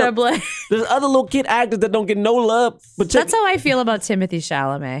 Jacob Tremblay. There's other little kid actors that don't get no love. But that's how I feel about Timothée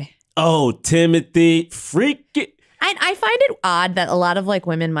Chalamet. Oh, Timothy, freaking. I find it odd that a lot of like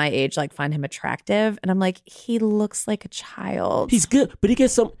women my age like find him attractive, and I'm like, he looks like a child. He's good, but he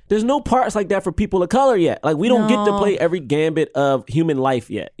gets some. There's no parts like that for people of color yet. Like we don't get to play every gambit of human life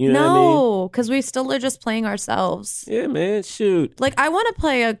yet. You know what I mean? No, because we still are just playing ourselves. Yeah, man. Shoot. Like I want to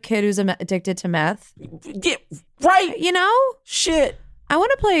play a kid who's addicted to meth. Get right. You know? Shit. I want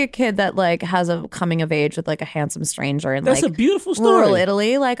to play a kid that like has a coming of age with like a handsome stranger in that's like a beautiful story. Rural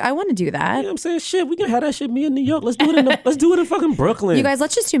Italy. Like I want to do that. You know what I'm saying? Shit, we can have that shit me in New York. Let's do it in fucking Brooklyn. You guys,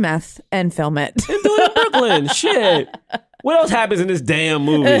 let's just do meth and film it. And do it in Brooklyn. Shit. What else happens in this damn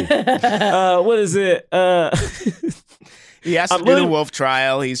movie? What is it? He has to do the wolf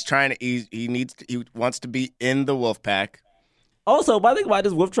trial. He's trying to. He wants to be in the wolf pack. Also, my thing about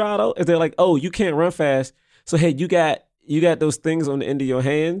this wolf trial though is they're like, oh, you can't run fast, so hey, you got those things on the end of your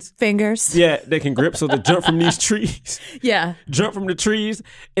hands. Fingers. Yeah, they can grip, so they jump from these trees. Yeah. Jump from the trees.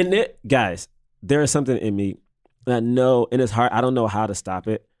 And guys, there is something in me that I know, and it's hard. I don't know how to stop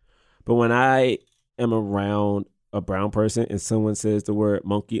it. But when I am around a brown person and someone says the word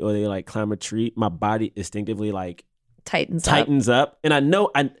monkey or they like climb a tree, my body instinctively like tightens up. And I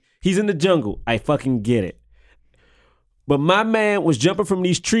know he's in the jungle. I fucking get it. But my man was jumping from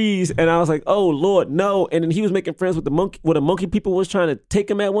these trees, and I was like, "Oh Lord, no!" And then he was making friends with the monkey. Where the monkey people was trying to take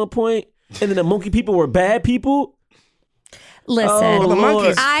him at one point, and then the monkey people were bad people. Listen, the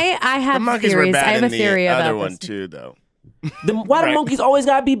monkeys. I have the monkeys theories. Were bad I have a in theory the about other one this. too, though. Why do monkeys always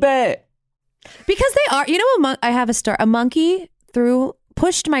gotta be bad? Because they are. You know, I have a story. A monkey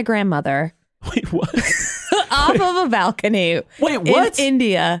pushed my grandmother Wait, what? Off of a balcony. Wait, what? In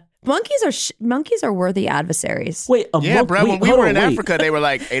India. Monkeys are worthy adversaries. Wait, Yeah, bro. When we hold were on, in wait. Africa, they were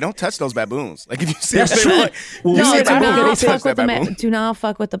like, "Hey, don't touch those baboons." Like if you see That's them, true. they were like, Well, "You we see said a baboon, baboon, they don't said- touch that baboon." Do not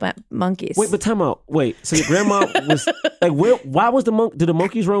fuck with the monkeys. Wait, but time out. Wait, so your grandma was like, why was did the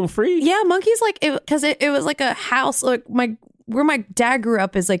monkeys roam free? yeah, monkeys like because it was like a house like where my dad grew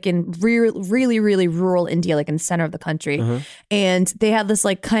up is like in really rural India, like in the center of the country, and they had this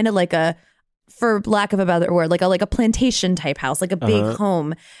like kind of like a, for lack of a better word, like a plantation type house, like a big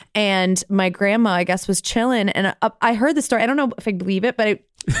home. And my grandma, I guess, was chilling. And I heard the story. I don't know if I believe it, but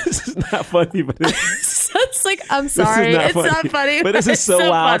This is not funny, but it's like, I'm sorry. not It's funny. not funny. But this is it's so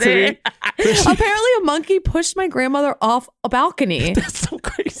wild to funny. me. Apparently a monkey pushed my grandmother off a balcony. that's so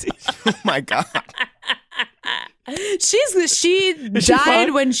crazy. Oh my god! She she died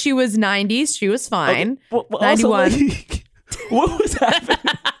fine? when she was 90. She was fine. Well, also, 91. like, what was happening?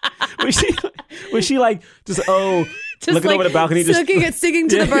 was she like just Just looking like over the balcony, just singing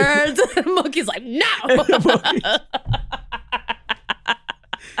to Yeah. the birds. The monkey's like, no.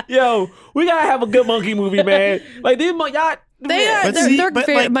 Yo, we gotta have a good monkey movie, man. Like these y'all. They are. But They're, see, they're, but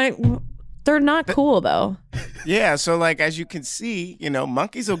very, like- they're not cool though. Yeah, so like as you can see,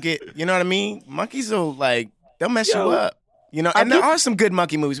 monkeys will get, you know what I mean? Monkeys will like they'll mess Yo. you up. And there are some good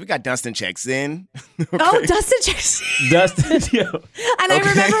monkey movies. We got Dustin Checks In. Oh, Dustin Jackson. Dustin, yo, And I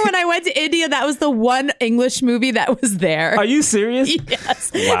remember when I went to India, that was the one English movie that was there. are you serious?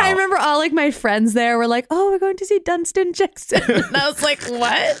 Yes. Wow. I remember all like my friends there were like, "Oh, we're going to see Dunstan Jackson." And I was like,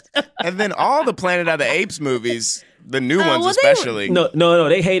 "What?" And then all the Planet of the Apes movies, the new ones well, they- especially. No,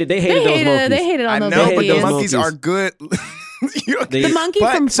 they hated They those hated monkeys. it. They hated I on those know, but monkeys. the monkeys monkeys. are good. They- The monkey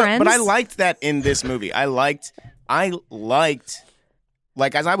from Friends. But I liked that in this movie. I liked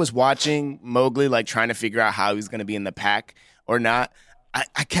like as I was watching Mowgli, like trying to figure out how he's gonna be in the pack or not.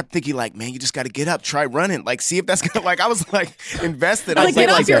 I kept thinking like, man, you just got to get up, try running, like see if that's gonna like. I was like invested. I Like, was get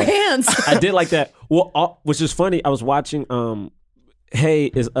like, off your that. hands. I did like that. Well, which is funny. I was watching. Hey,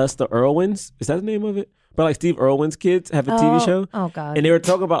 is us the Irwins? Is that the name of it? But like Steve Irwin's kids have a TV show. Oh God. And they were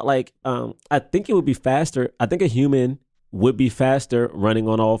talking about like, I think it would be faster. I think a human would be faster running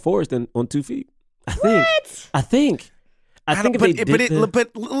on all fours than on 2 feet. I think. I think if they did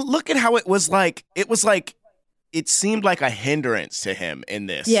but look at how it was like. It was like it seemed like a hindrance to him in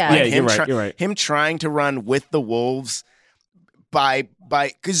this. Yeah. Like Yeah, him you're right. Him trying to run with the wolves by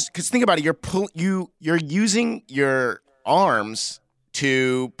because think about it. You're using your arms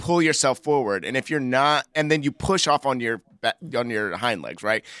to pull yourself forward, and if you're not, and then you push off on your hind legs,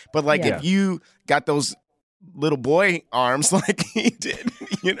 right? But like Yeah. if you got those little boy arms like he did,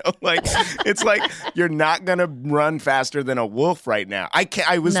 like it's like you're not gonna run faster than a wolf right now.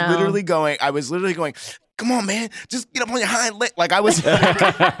 I was No. literally going, come on, man, just get up on your hind leg. Like I was,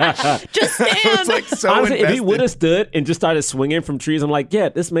 Just I stand. was like so honestly, if he invested. would have stood and just started swinging from trees, I'm like, yeah,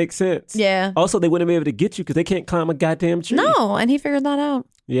 this makes sense. Yeah. Also, they wouldn't be able to get you because they can't climb a goddamn tree. No, and he figured that out.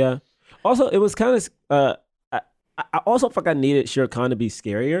 Yeah. Also, it was kind of. I also felt like I needed Shere Khan to be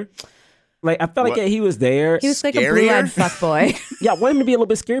scarier. Like I felt like What? yeah, he was there. He was like a Scarier? blue-eyed fuckboy. Yeah, I wanted him to be a little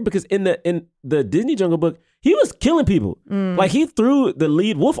bit scary because in the Disney Jungle Book, he was killing people. Like he threw the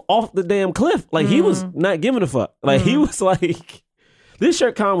lead wolf off the damn cliff. Like he was not giving a fuck. Like he was like, this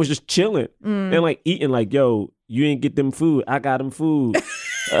Shere Khan was just chilling and like eating. Like, yo, you ain't get them food. I got them food.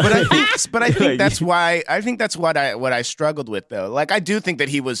 But I think Like, that's why what I struggled with though. Like I do think that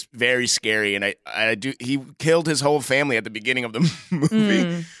he was very scary, and he killed his whole family at the beginning of the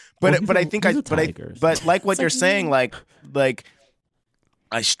movie. But I think he's a tiger. but like what you're saying, like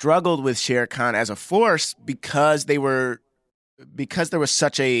I struggled with Shere Khan as a force because there was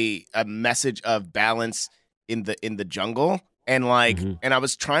such a message of balance in the jungle, and like and I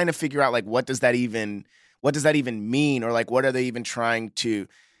was trying to figure out like what does that even mean, or like what are they even trying to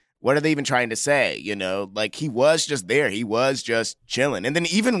say, like he was just there, he was just chilling. And then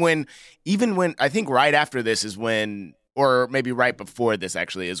even when I think right after this is when, or maybe right before this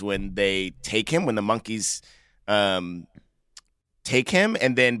actually, is when they take him, when the monkeys take him,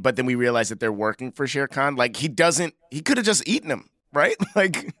 but then we realize that they're working for Shere Khan. Like he could have just eaten him, right?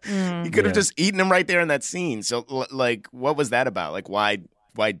 Like he could have just eaten him right there in that scene. So like what was that about? Like why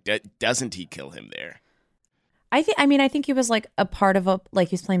doesn't he kill him there? I think he was like a part of like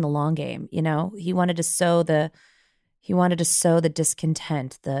he was playing the long game, He wanted to sow the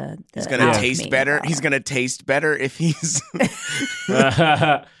discontent, he's gonna taste better. power. He's gonna taste better if he's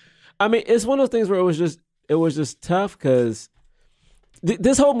I mean, it's one of those things where it was just tough because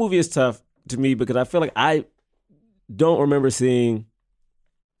this whole movie is tough to me because I feel like I don't remember seeing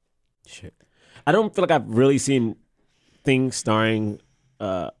shit. I don't feel like I've really seen things starring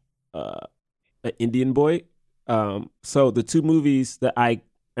an Indian boy. So the two movies that I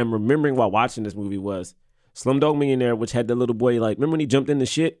am remembering while watching this movie was Slumdog Millionaire, which had the little boy, like, remember when he jumped into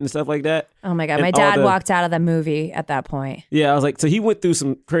shit and stuff like that? Oh my God. And My all dad walked out of the movie at that point. Yeah, I was like, so he went through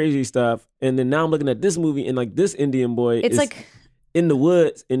some crazy stuff. And then now I'm looking at this movie and like this Indian boy It's is like in the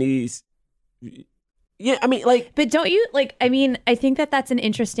woods and he's, yeah, I mean, like, But don't you like? I mean, I think that that's an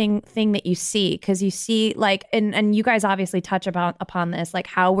interesting thing that you see because you see like, and you guys obviously touch upon this, like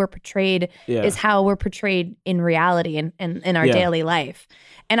how we're portrayed Yeah. is how we're portrayed in reality and in our Yeah. daily life.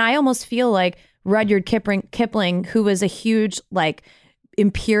 And I almost feel like Rudyard Kipling, who was a huge like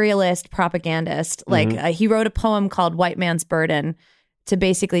imperialist propagandist, like he wrote a poem called "White Man's Burden" to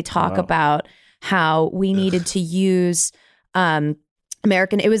basically talk about how we needed to use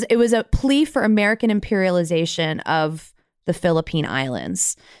American. It was a plea for American imperialization of the Philippine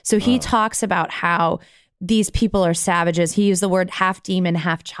Islands. So he talks about how these people are savages. He used the word half demon,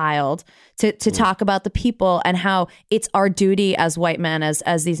 half child to talk about the people and how it's our duty as white men,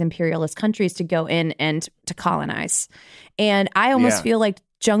 as these imperialist countries, to go in and to colonize. And I almost feel like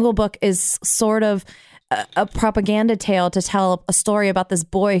Jungle Book is sort of a propaganda tale to tell a story about this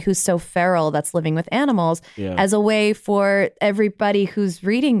boy who's so feral that's living with animals as a way for everybody who's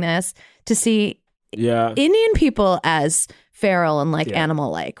reading this to see Indian people as feral and like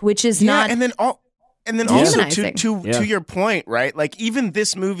animal-like, which is not. And then also dehumanizing. to your point, right? Like even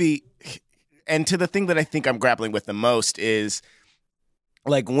this movie, and to the thing that I think I'm grappling with the most is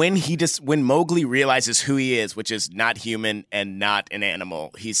like when Mowgli realizes who he is, which is not human and not an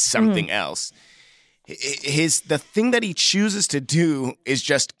animal, he's something else. The thing that he chooses to do is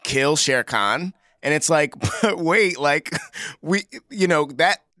just kill Shere Khan, and it's like, but wait, like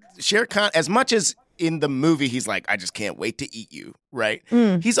that Shere Khan, as much as in the movie he's like, I just can't wait to eat you, right?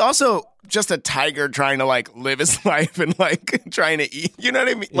 He's also just a tiger trying to like live his life and like trying to eat, you know what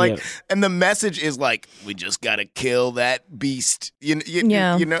I mean? Like, and the message is like, we just gotta kill that beast. You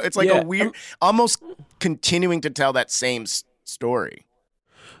know, it's like a weird, almost continuing to tell that same story.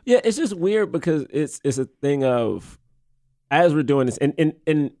 Yeah, it's just weird because it's a thing of, as we're doing this,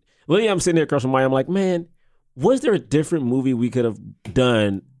 and Lily, I'm sitting there across from Maya, I'm like, man, was there a different movie we could have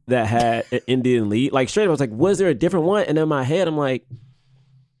done that had an Indian lead? Like straight up, I was like, was there a different one? And in my head, I'm like,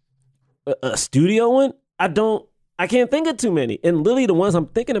 a studio one? I can't think of too many. And literally the ones I'm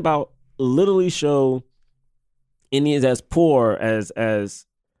thinking about literally show Indians as poor as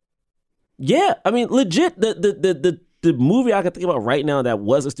yeah, I mean, legit, the movie I could think about right now that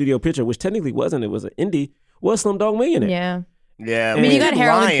was a studio picture, which technically wasn't, it was an indie, was Slumdog Millionaire. Yeah. Yeah. I mean, you got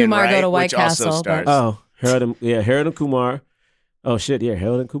Harold and Kumar go to White Which also Castle. stars. Oh, Harold and Kumar. Oh shit, yeah,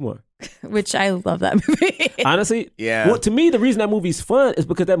 Harold and Kumar. Which I love that movie. Honestly, yeah. Well, to me, the reason that movie's fun is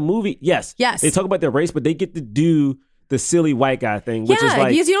because that movie, yes, they talk about their race, but they get to do the silly white guy thing, which is like,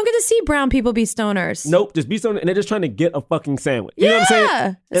 because you don't get to see brown people be stoners. Nope, just be stoners, and they're just trying to get a fucking sandwich. You know what I'm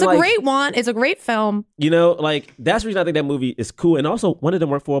saying? It's a great one. It's a great film. You know, like that's the reason I think that movie is cool, and also one of them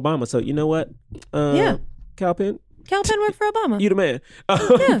worked for Obama. So you know what? Kal Penn worked for Obama. You the man.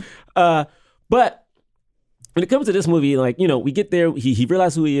 But when it comes to this movie, like, you know, we get there, he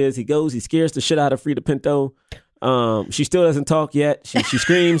realizes who he is, he goes, he scares the shit out of Frida Pinto. She still doesn't talk yet. She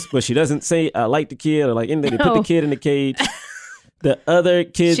screams, but she doesn't say I like the kid or like anything. They put the kid in the cage. The other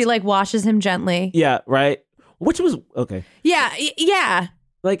kids, she like washes him gently. Yeah, right. Which was okay. Yeah.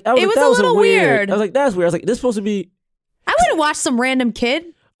 Like it was a little weird. I was like, that's weird. I was like, this is supposed to be. I wouldn't watch some random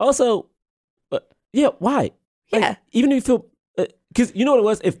kid. Also, why? Like, Yeah. even if you feel, because you know what it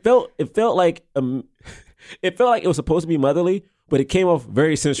was. It felt like it felt like it was supposed to be motherly, but it came off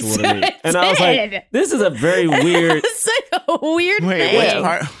very sensual to me. And I was like, this is a very weird. It's like a weird Wait,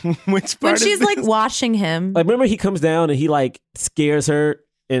 thing. which part When is she's this? like washing him. Like, remember he comes down and he like scares her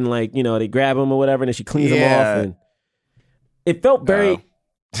and like, you know, they grab him or whatever and then she cleans him off. And it felt very,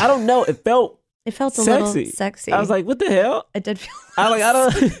 I don't know, it felt a sexy. little sexy. I was like, what the hell? It did feel I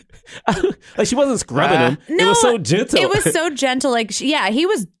don't, like she wasn't scrubbing him. No, it was so gentle. It was so gentle. Like, he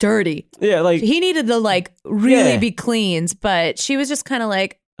was dirty. Yeah, like He needed to like really be cleaned, but she was just kind of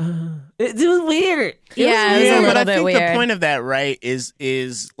like, it was weird. It was a little but I bit think weird. the point of that, right,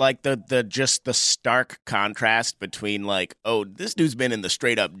 is like the just the stark contrast between like, oh, this dude's been in the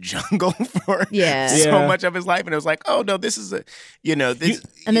straight up jungle for so much of his life, and it was like, oh no, this is this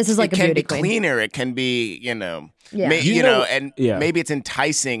is like a can beauty be queen. cleaner, it can be maybe it's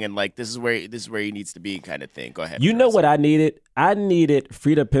enticing and like this is where he needs to be kind of thing. Go ahead. You know what I needed? I needed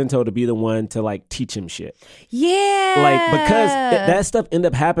Frida Pinto to be the one to like teach him shit. Yeah. Like, because that stuff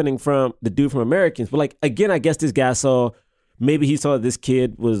ended up happening from the dude from Americans. But like, again, I guess this guy maybe he saw this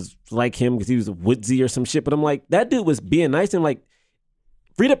kid was like him because he was a woodsy or some shit. But I'm like, that dude was being nice to him. Like,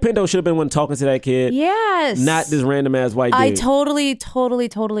 Frida Pinto should have been one talking to that kid. Yes. Not this random ass white dude. I totally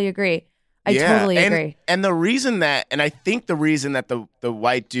agree. I totally agree. And the reason that, and I think the reason that the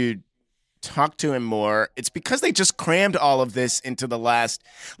white dude talked to him more, it's because they just crammed all of this into the last,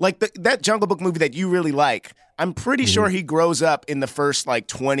 like that Jungle Book movie that you really like. I'm pretty sure he grows up in the first like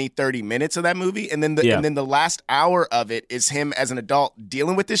 20, 30 minutes of that movie. And then the last hour of it is him as an adult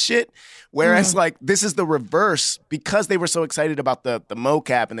dealing with this shit. Whereas like this is the reverse, because they were so excited about the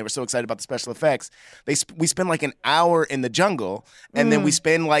mocap and they were so excited about the special effects. We spend like an hour in the jungle and then we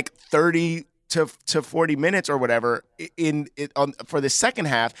spend like 30 to 40 minutes or whatever for the second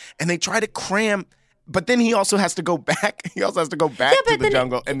half. And they try to cram, but then he also has to go back. He also has to go back to the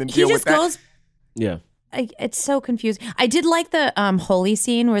jungle and then deal with that. Yeah. It's so confusing. I did like the Holi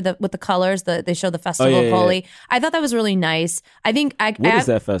scene where with the colors, they show the festival of Holi. Yeah. I thought that was really nice. I think what is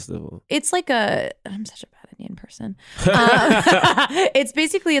that festival? It's like I'm such a bad Indian person. It's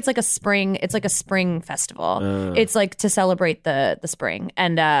basically like a spring festival. It's like to celebrate the spring,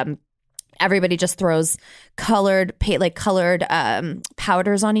 and everybody just throws colored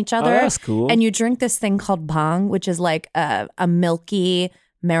powders on each other. Oh, that's cool. And you drink this thing called bhang, which is like a milky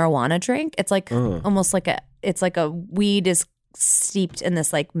marijuana drink. It's like almost like it's like a weed is steeped in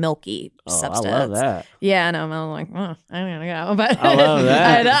this like milky substance. I love that. Yeah, I know. I'm like, I'm gonna go, but I love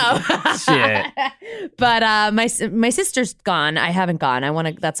that. I know. Shit. But my sister's gone. I haven't gone. I want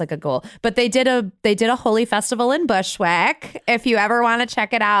to. That's like a goal. But they did a Holi festival in Bushwick. If you ever want to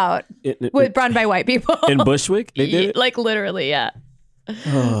check it out, run by white people in Bushwick. They did it? Like literally, yeah.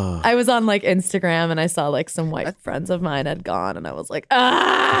 I was on like Instagram and I saw like some white friends of mine had gone and I was like,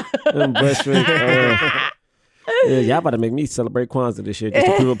 In Bushwick. Yeah, y'all about to make me celebrate Kwanzaa this year just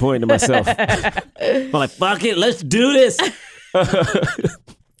to prove a point to myself. I'm like, fuck it, let's do this.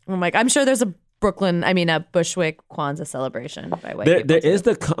 I'm like, I'm sure there's a Bushwick Kwanzaa celebration by white people. There is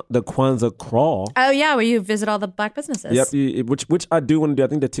the Kwanzaa crawl. Oh yeah, where you visit all the black businesses. Yep, which I do want to do. I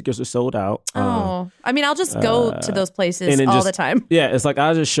think the tickets are sold out. I'll just go to those places all the time. Yeah, it's like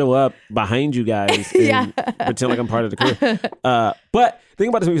I'll just show up behind you guys and pretend like I'm part of the crew. But think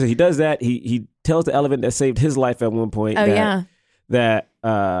about this movie. He does that. He tells the elephant that saved his life at one point. That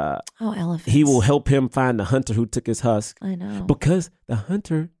elephants. He will help him find the hunter who took his husk. I know. Because the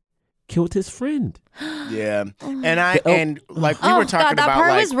hunter killed his friend. Yeah. And like we were talking that about,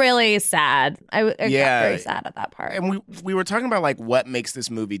 part like, was really sad. I got very sad at that part. And we were talking about like what makes this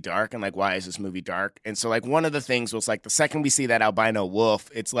movie dark and like why is this movie dark? And so like one of the things was like the second we see that albino wolf,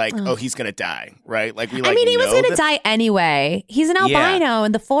 it's like, oh, he's gonna die, right? Like he was gonna die anyway. He's an albino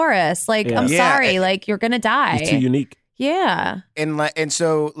in the forest. Like, I'm sorry, like you're gonna die. He's too unique. Yeah. And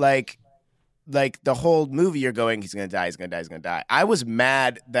so like the whole movie you're going, he's gonna die. I was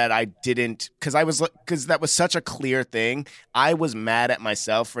mad that I didn't, because that was such a clear thing. I was mad at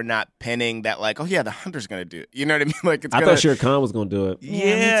myself for not penning that, like, oh yeah, the hunter's gonna do it. You know what I mean? Like I thought Shere Khan was gonna do it.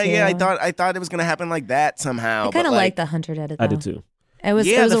 Yeah. I thought it was gonna happen like that somehow. I kind of like the hunter did it though. I did too. It was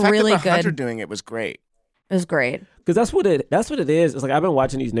the a fact really that the good hunter doing it was great. It was great. Because that's what it is. It's like I've been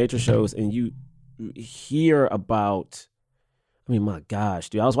watching these nature shows and you hear about, I mean, my gosh,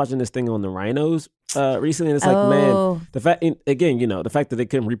 dude, I was watching this thing on the rhinos recently, and it's like, man, the fact, again, the fact that they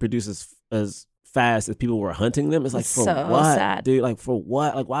couldn't reproduce as fast as people were hunting them, it's like, for so what, sad. dude? Like, for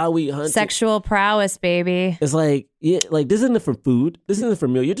what? Like, why are we hunting? Sexual prowess, baby. It's like, yeah, like this isn't for food. This isn't for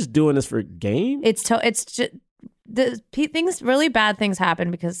meal. You're just doing this for game. It's just really bad things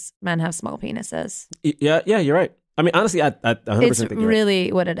happen because men have small penises. Yeah, you're right. I mean, honestly, I 100% it's think really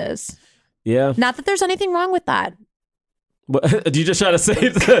right. What it is. Yeah. Not that there's anything wrong with that. But do you just try to say you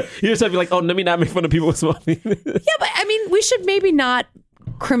just try to be like, oh, let me not make fun of people with small penis? Yeah, but I mean, we should maybe not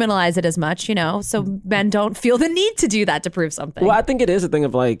criminalize it as much, so men don't feel the need to do that to prove something. Well, I think it is a thing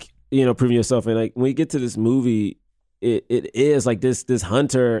of like, proving yourself. And like when you get to this movie, it is like this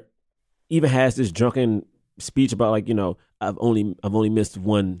hunter even has this drunken speech about like, I've only missed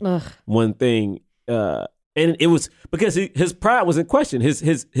one thing. And it was because his pride was in question.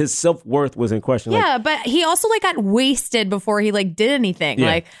 His self-worth was in question. Yeah, but he also like got wasted before he like did anything. Yeah.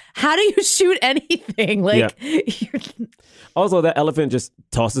 Like, how do you shoot anything? Like, also that elephant just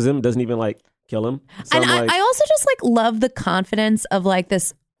tosses him, doesn't even like kill him. So and I also just like love the confidence of like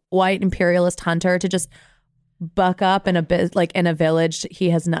this white imperialist hunter to just buck up in a village he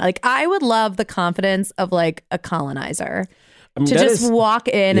has not. Like, I would love the confidence of like a colonizer. I mean, to just walk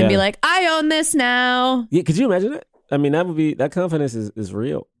in and be like, I own this now. Yeah, could you imagine that? I mean, that confidence is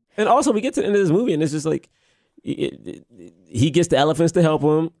real. And also, we get to the end of this movie, and it's just like, he gets the elephants to help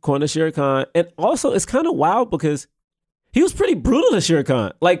him, corner Shere Khan. And also, it's kind of wild because he was pretty brutal to Shere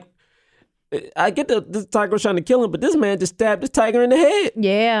Khan. Like, I get this tiger was trying to kill him, but this man just stabbed this tiger in the head.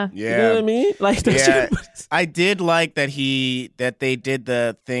 Yeah. Yeah. You know what I mean? Like, Yeah. I did like that they did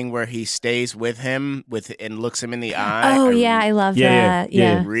the thing where he stays with him and looks him in the eye. Oh, yeah. I love that.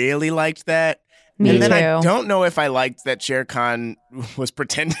 Yeah. Really liked that. Me and then too. I don't know if I liked that Shere Khan was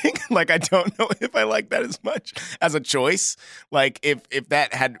pretending. Like, I don't know if I liked that as much as a choice. Like, if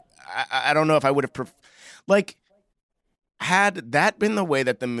that had, I don't know if I would have, had that been the way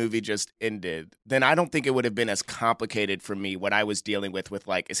that the movie just ended, then I don't think it would have been as complicated for me what I was dealing with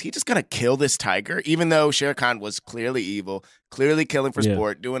like, is he just going to kill this tiger? Even though Shere Khan was clearly evil, clearly killing for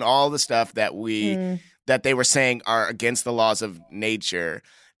sport, doing all the stuff that that they were saying are against the laws of nature.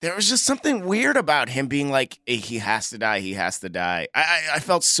 There was just something weird about him being like, hey, he has to die. He has to die. I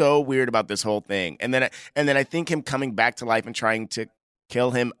felt so weird about this whole thing. And then I think him coming back to life and trying to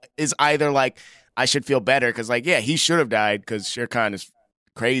kill him is either like, I should feel better because, like, yeah, he should have died because Shere Khan is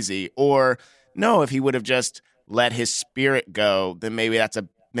crazy. Or no, if he would have just let his spirit go, then maybe that's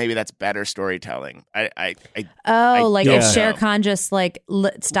better storytelling. If Shere Khan just like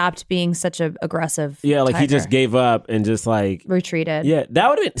stopped being such an aggressive, like tiger. he just gave up and just like retreated. Yeah, that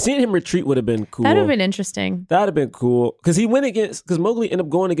would have been seeing him retreat would have been cool. That would have been interesting. That would have been cool because Mowgli ended up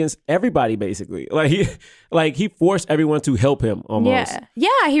going against everybody basically. Like he forced everyone to help him almost.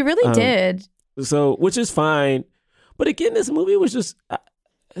 Yeah, he really did. So, which is fine. But again, this movie was just,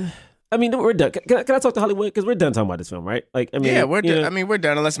 I mean, we're done. Can I talk to Hollywood? Because we're done talking about this film, right? Like, I mean, yeah, we're done. I mean, we're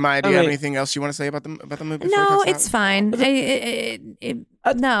done. Unless Maya, do you have anything else you want to say about the movie? No, it's fine. No,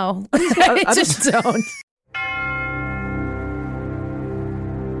 I just don't.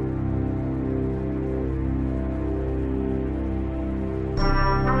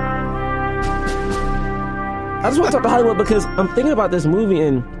 I just want to talk to Hollywood because I'm thinking about this movie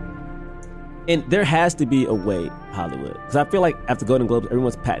and there has to be a way, Hollywood. Because I feel like after Golden Globes,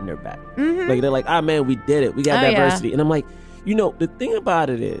 everyone's patting their back. Mm-hmm. Like they're like, man, we did it. We got diversity. Yeah. And I'm like, the thing about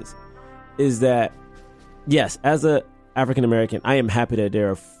it is that, yes, as a African American, I am happy that there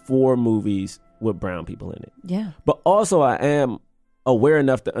are 4 movies with brown people in it. Yeah. But also I am aware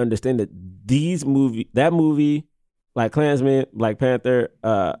enough to understand that that movie, like Klansman, Black Panther,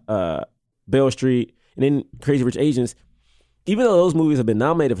 Beale Street, and then Crazy Rich Asians, even though those movies have been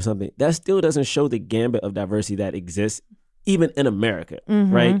nominated for something, that still doesn't show the gambit of diversity that exists even in America,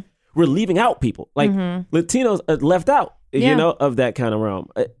 right? We're leaving out people. Like Latinos are left out, of that kind of realm.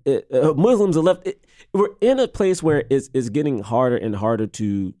 Muslims are left. We're in a place where it's getting harder and harder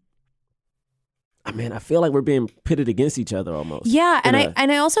to, I feel like we're being pitted against each other almost. Yeah, and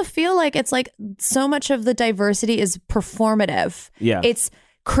I also feel like it's like so much of the diversity is performative. Yeah. It's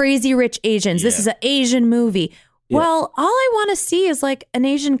Crazy Rich Asians. Yeah. This is an Asian movie. Yeah. Well, all I want to see is like an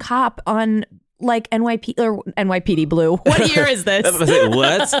Asian cop on like NYPD Blue. What year is this? What?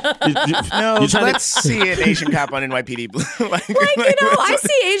 Let's see an Asian cop on NYPD Blue. I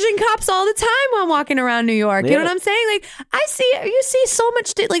see Asian cops all the time when I'm walking around New York. You know what I'm saying? Like you see so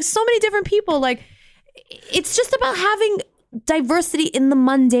much, like so many different people. Like it's just about having diversity in the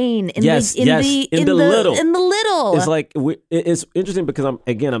mundane, in the little. It's like it's interesting because I'm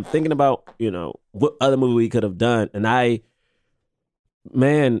thinking about what other movie we could have done, and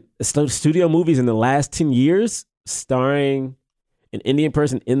studio movies in the last 10 years starring an Indian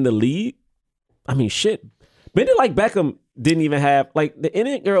person in the lead. I mean, shit. Bend It Like Beckham didn't even have the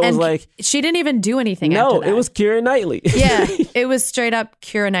Indian girl was like she didn't even do anything. No, after that. It was Keira Knightley. Yeah, it was straight up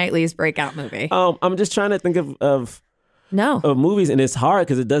Keira Knightley's breakout movie. I'm just trying to think of movies, and it's hard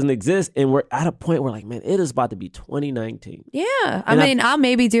because it doesn't exist, and we're at a point where like, man, it is about to be 2019. Yeah, I'll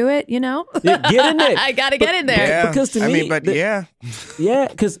maybe do it. Get in there. I gotta get in there. Yeah. Because to me,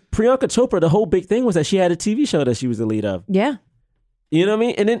 because Priyanka Chopra, the whole big thing was that she had a TV show that she was the lead of. Yeah. You know what I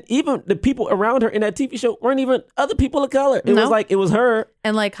mean? And then even the people around her in that TV show weren't even other people of color. It was like, it was her.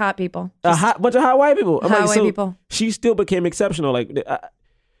 And like hot people. A bunch of hot white people. People. She still became exceptional. And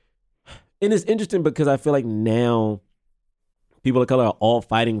it's interesting because I feel like now people of color are all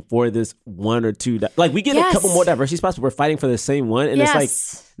fighting for this one or two. Like we get a couple more diversity spots, but we're fighting for the same one. And it's like,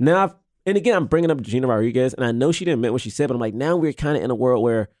 now, and again, I'm bringing up Gina Rodriguez, and I know she didn't mean what she said, but I'm like, now we're kind of in a world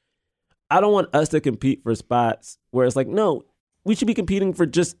where I don't want us to compete for spots where it's like, no, we should be competing for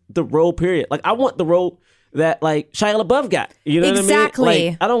just the role, period. Like, I want the role that, like, Shia LaBeouf got. You know what I mean?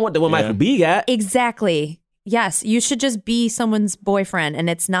 Like, I don't want the one Michael B got. Exactly. Yes, you should just be someone's boyfriend, and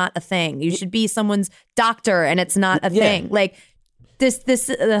it's not a thing. You should be someone's doctor, and it's not a thing. Like, this,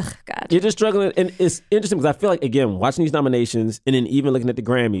 God. You're just struggling, and it's interesting because I feel like, again, watching these nominations, and then even looking at the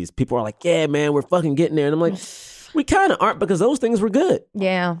Grammys, people are like, yeah, man, we're fucking getting there. And I'm like, we kind of aren't, because those things were good.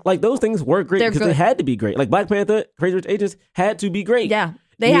 Yeah. Like, those things were great because they had to be great. Like, Black Panther, Crazy Rich Asians had to be great. Yeah.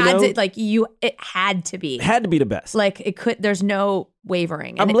 They You had know? to it had to be. Had to be the best. Like it could. There's no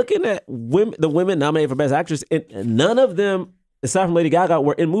wavering. I'm looking at the women nominated for Best Actress, and none of them, aside from Lady Gaga,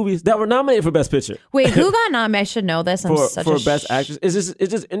 were in movies that were nominated for Best Picture. Wait, who got nominated? I should know this. I'm such for a Best Actress. It's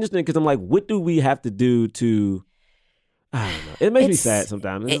just interesting because I'm like, what do we have to do to? I don't know. It makes me sad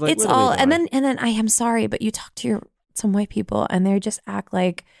sometimes. It's, like, it's what are all, they and doing? then I am sorry, but you talk to some white people, and they just act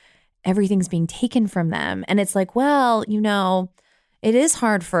like everything's being taken from them, and it's like, well, it is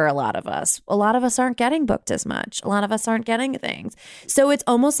hard for a lot of us. A lot of us aren't getting booked as much. A lot of us aren't getting things. So it's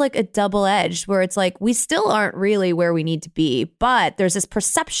almost like a double-edged where it's like we still aren't really where we need to be, but there's this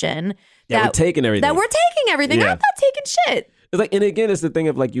perception that we're taking everything. That we're taking everything. Yeah. I'm not taking shit. It's like, and again, it's the thing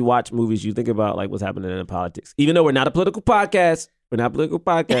of like you watch movies, you think about like what's happening in politics. Even though we're not a political podcast, but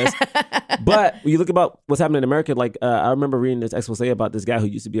when you look about what's happening in America, like I remember reading this expose about this guy who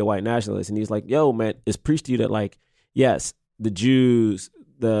used to be a white nationalist, and he's like, "Yo, man, it's preached to you that like, yes, the Jews,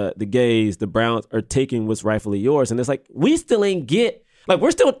 the gays, the browns are taking what's rightfully yours," and it's like we still ain't get like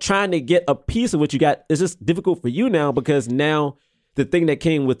we're still trying to get a piece of what you got. It's just difficult for you now because now the thing that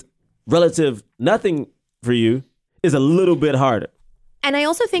came with relative nothing for you is a little bit harder. And I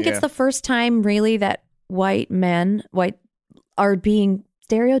also think it's the first time really that white men are being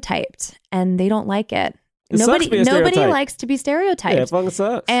stereotyped, and they don't like it. Nobody likes to be stereotyped. Yeah, it fucking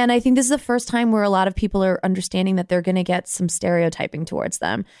sucks. And I think this is the first time where a lot of people are understanding that they're going to get some stereotyping towards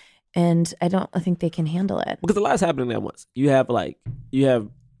them. And I think they can handle it. Because a lot's happening at once. You have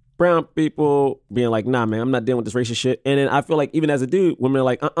brown people being like, nah, man, I'm not dealing with this racist shit. And then I feel like even as a dude, women are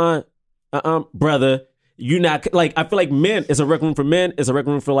like, brother, you not like. I feel like men, it's a rec room for men, it's a rec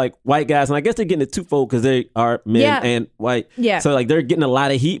room for like white guys, and I guess they're getting it twofold because they are men and white. Yeah. So like they're getting a lot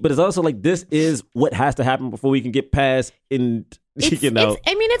of heat, but it's also like this is what has to happen before we can get past. It's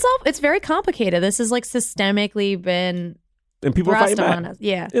very complicated. This is like systemically been. And people fight back.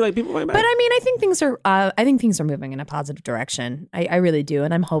 Yeah, like people fight back. But I think things are. I think things are moving in a positive direction. I really do,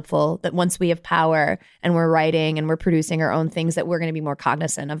 and I'm hopeful that once we have power and we're writing and we're producing our own things, that we're going to be more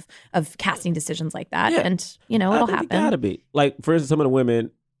cognizant of casting decisions like that. Yeah. And it'll happen. It gotta be like, for instance, some of the women.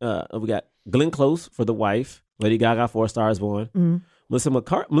 We got Glenn Close for The Wife, Lady Gaga for A Star Is Born, Melissa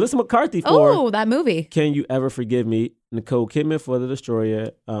McCarthy for that movie. Can You Ever Forgive Me? Nicole Kidman for The Destroyer.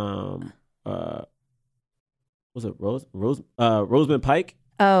 Was it Rosamund Pike?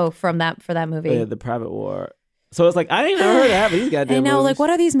 Oh, for that movie. The Private War. So it's like, I ain't never heard of half of these goddamn I know, movies. like, what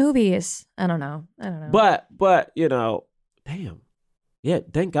are these movies? I don't know. But damn. Yeah,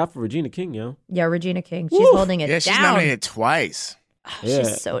 thank God for Regina King, yo. Yeah, Regina King. She's holding it down. Yeah, she's nominated twice. Oh,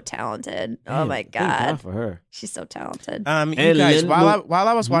 she's so talented. Damn, oh my God. Thank God for her. She's so talented. You guys, while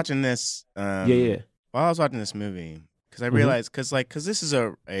I was watching this, while I was watching this movie, because I realized, because this is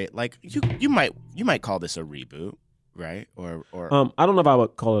a you might call this a reboot, right? Or I don't know if I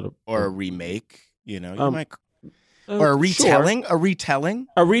would call it a remake. You might. Or a retelling, sure. a retelling.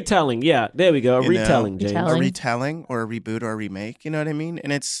 A retelling, yeah. There we go. A retelling, James. A retelling or a reboot or a remake, you know what I mean?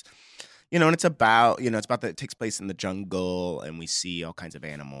 And it's it's about that it takes place in the jungle and we see all kinds of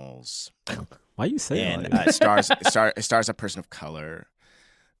animals. Why you saying that? And it stars a person of color.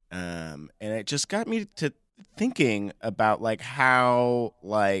 And it just got me to thinking about like how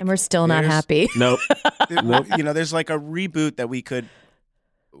like and we're still not happy. Nope. There's like a reboot that we could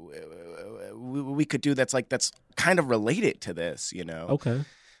do that's kind of related to this, Okay.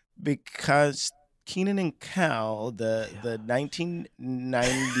 Because Kenan and Kel, the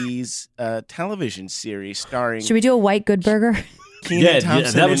 1990s television series starring. Should we do a White Good Burger? Kenan Thompson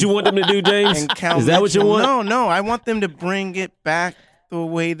is that what you want them to do, James? And Kel is that Mitchell. what you want? No, I want them to bring it back the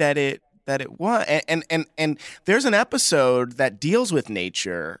way that it was. And there's an episode that deals with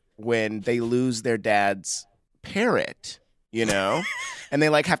nature when they lose their dad's parrot. And they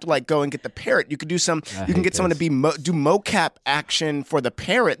have to go and get the parrot. You could do someone to be do mocap action for the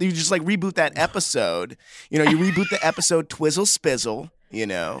parrot. You just reboot that episode. You reboot the episode Twizzle Spizzle.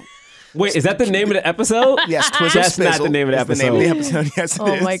 Wait, is that the name of the episode? Yes, Twizzle That's Spizzle. That's not the name of the episode. The name of the episode. Yes, it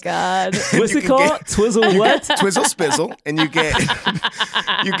is. Oh my God! What's it called? Twizzle what? Twizzle Spizzle, and you get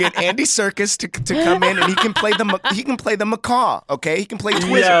Andy Serkis to come in, and he can play the macaw. Okay, he can play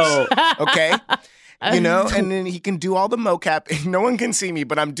Twizzles. Okay. And then he can do all the mocap. No one can see me,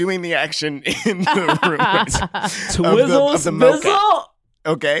 but I'm doing the action in the room. Twizzle of the mocap.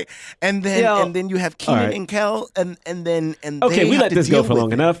 Okay, and then you have Kenan and Kel, and okay, we let this go for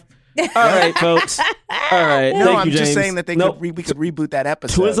long enough. All right, folks. All right. No, I'm you, just James. saying that we could reboot that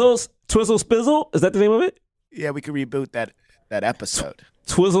episode. Twizzle Spizzle? Is that the name of it? Yeah, we could reboot that episode.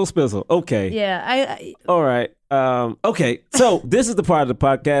 Twizzle Spizzle. Okay. Yeah. All right. Okay. So this is the part of the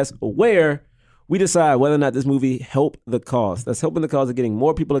podcast where we decide whether or not this movie helped the cause. That's helping the cause of getting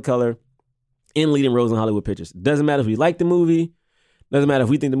more people of color in leading roles in Hollywood pictures. Doesn't matter if we like the movie. Doesn't matter if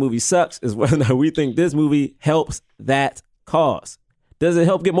we think the movie sucks. It's whether or not we think this movie helps that cause. Does it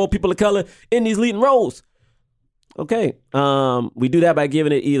help get more people of color in these leading roles? Okay. We do that by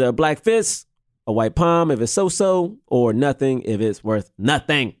giving it either a black fist, a white palm if it's so-so, or nothing if it's worth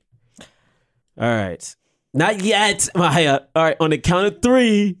nothing. All right. Not yet, Maya. All right, on the count of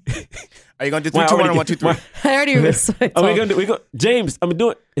 3. Are you going to do 3, 2, 1, or 1, 2, 3? I already was. Are we gonna do? James, I'm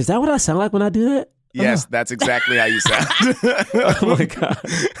doing. Is that what I sound like when I do that? Yes, that's exactly how you sound. Oh my god.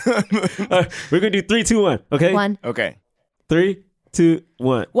 All right, we're gonna do 3, 2, 1. Okay. 1. Okay. 3, 2,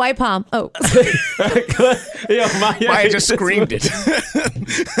 1. White palm. Oh. Yo, Maya just screamed it.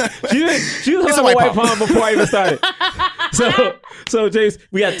 She was on a white palm before I even started. So James,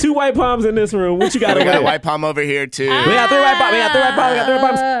 we got 2 white palms in this room. What you got? We got a white palm over here too. We got 3 white palms. We got 3 white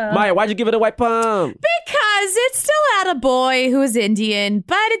palms. Maya, why'd you give it a white palm? Because it's still had a boy who was Indian,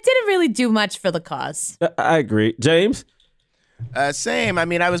 but it didn't really do much for the cause. I agree. James? Same. I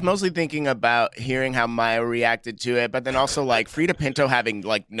mean, I was mostly thinking about hearing how Maya reacted to it, but then also like Frida Pinto having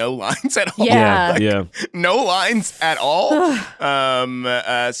like no lines at all. Yeah. Yeah. No lines at all.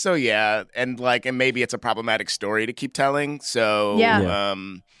 So yeah, and maybe it's a problematic story to keep telling. So Yeah.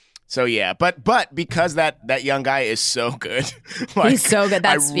 So yeah, but because that young guy is so good, He's so good.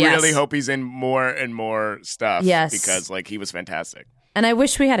 I really hope he's in more and more stuff. Yes. Because he was fantastic. And I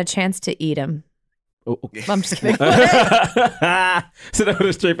wish we had a chance to eat him. Oh. I'm just kidding. So that was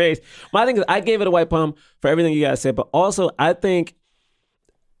a straight face. My thing is, I gave it a white palm for everything you guys said, but also I think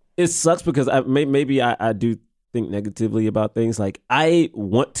it sucks because maybe I do think negatively about things. Like, I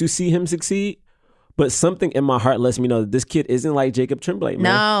want to see him succeed, but something in my heart lets me know that this kid isn't like Jacob Tremblay, man.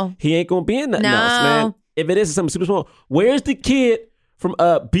 No. He ain't gonna be in nothing No. else, man. If it is, it's something super small. Where's the kid from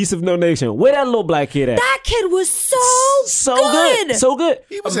Beast of No Nation? Where that little black kid at? That kid was so good. So good.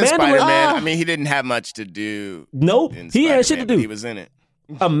 He was Amanda in Spider-Man. Oh. I mean, he didn't have much to do. Nope. In He had shit to Spider-Man, but do. He was in it.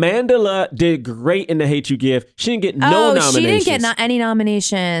 Amanda did great in The Hate You Give. She didn't get no nominations. She didn't get any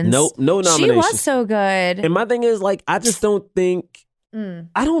nominations. Nope, no nominations. She was so good. And my thing is, I just don't think.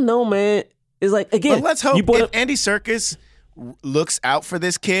 I don't know, man. It's again. But let's hope you brought if up, Andy Serkis looks out for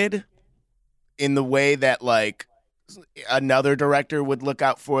this kid in the way that another director would look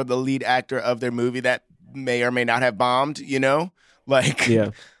out for the lead actor of their movie that may or may not have bombed. yeah.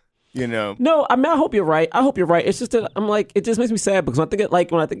 No, I mean, I hope you're right. It's just that I'm it just makes me sad because when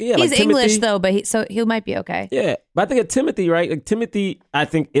I think He's English Timothy, though, but he might be okay. Yeah, but I think of Timothy, right? Timothy, I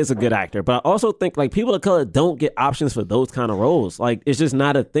think is a good actor, but I also think people of color don't get options for those kind of roles. It's just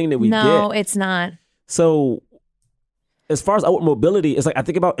not a thing that we get. No, it's not. So, as far as outward mobility, it's I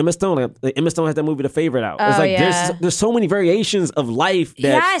think about Emma Stone. Emma Stone has that movie The Favorite out. It's yeah. there's so many variations of life that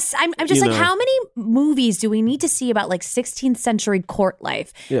Yes, I'm just how many movies do we need to see about 16th century court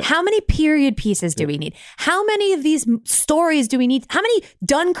life? Yeah. How many period pieces do we need? How many of these stories do we need? How many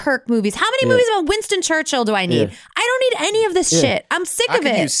Dunkirk movies? How many movies about Winston Churchill do I need? Yeah. I don't need any of this shit. I'm sick I of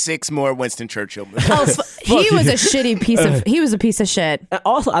could it. use 6 more Winston Churchill movies. He was a shitty piece of. He was a piece of shit. And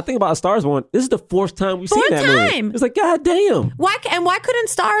also, I think about A Star Is Born. This is the 4th time we've seen that time. movie. It's God damn. Why couldn't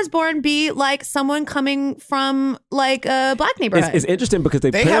Star Is Born be someone coming from a black neighborhood? It's interesting because they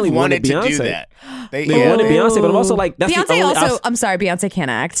They apparently have wanted to Beyonce. do that. They wanted Beyonce, but I'm also that's the Beyonce only. also. I'm sorry, Beyonce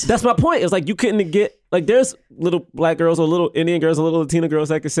can't act. That's my point. It's you couldn't get there's little black girls or little Indian girls or little Latina girls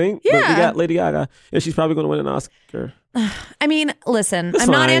that can sing. But we Yeah. got Lady Gaga, and she's probably going to win an Oscar. I mean, listen, It's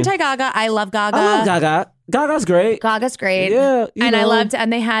I'm not fine. anti-Gaga. I love Gaga. I love Gaga. Gaga's great. Gaga's great. Yeah, and I loved,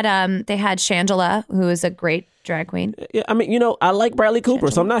 and they had Shangela, who is a great drag queen. Yeah, I mean, I like Bradley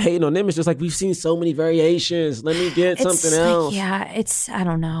Cooper, so I'm not hating on them. It's just we've seen so many variations. Let me get something else. I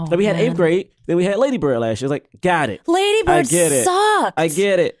don't know. We had man. 8th grade, then we had Lady Bird last year. It's got it. Lady Bird I get it. sucked. I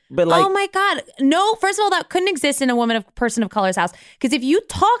get it. But oh my God. No, first of all, that couldn't exist in a person of color's house. Because if you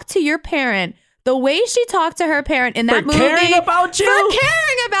talk to your parent the way she talked to her parent in that For movie. caring about you? For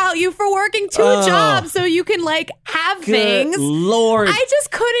caring about you, for working 2 jobs so you can have Good things. Lord. I just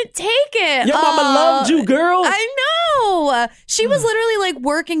couldn't take it. Your mama loved you, girl. I know. She was literally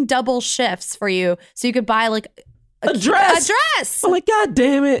working double shifts for you so you could buy a dress. A dress. I'm God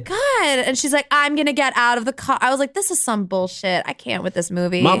damn it. God. And she's like, I'm going to get out of the car. I was like, this is some bullshit. I can't with this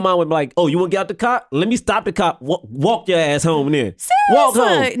movie. My mom would be like, oh, you want to get out the car? Let me stop the car. Walk your ass home then. Seriously? Walk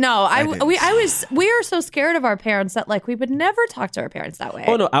home. No, we are so scared of our parents that we would never talk to our parents that way.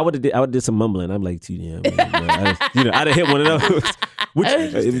 Oh no, I would have did some mumbling. I'm too damn. I'd have hit one of those.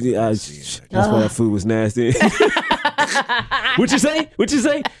 That's why that food was nasty. What you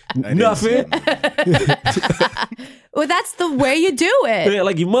say? Nothing. Well, that's the way you do it. Yeah,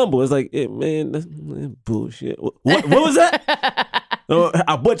 like you mumble. It's like, man, that's bullshit. What was that?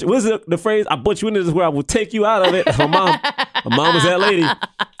 I butch. What's the phrase? I butch you into this where I will take you out of it. My mom was that lady.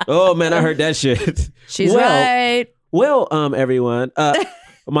 Oh man, I heard that shit. She's right. Well, everyone.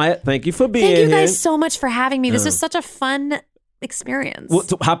 Maya, thank you for being here. Thank you guys so much for having me. This was such a fun experience. What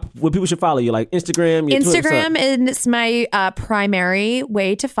people should follow you? Like Instagram? Instagram is my primary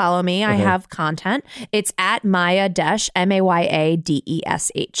way to follow me. I have content. It's at Maya Desh,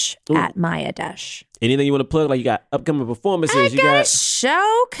 MAYADESH, at Maya Desh. Anything you want to plug? Like you got upcoming performances? I got a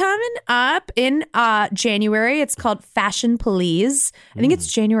show coming up in January. It's called Fashion Please. I think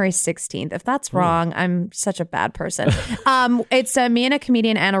it's January 16th. If that's wrong, I'm such a bad person. It's me and a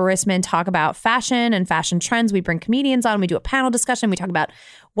comedian, Anna Risman, talk about fashion and fashion trends. We bring comedians on. We do a panel discussion. We talk about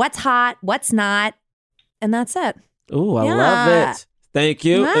what's hot, what's not. And that's it. Oh, I love it. Thank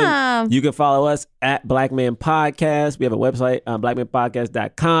you. Yeah. And you can follow us at Black Man Podcast. We have a website,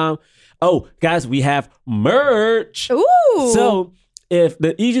 blackmanpodcast.com. Oh, guys, we have merch. Ooh. So if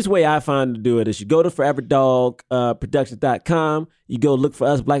the easiest way I find to do it is you go to foreverdogproductions.com. You go look for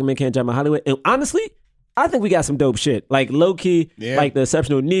us, Black Men Can't Jam in Hollywood. And honestly, I think we got some dope shit. Like low-key, like the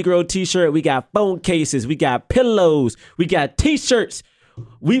Exceptional Negro t-shirt. We got phone cases. We got pillows. We got t-shirts.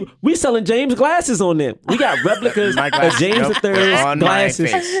 We selling James glasses on them. We got replicas of James III's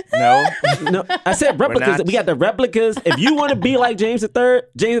glasses. No, I said replicas. We got the replicas. If you want to be like James III,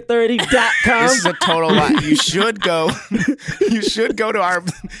 JamesIII.com. This is a total lie. You should go to our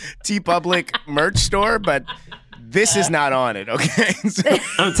TeePublic merch store, but this is not on it. Okay, so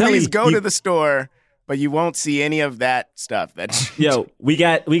I'm telling please you, go to the store, but you won't see any of that stuff. We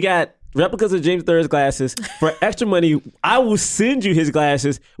got replicas of James III's glasses. For extra money, I will send you his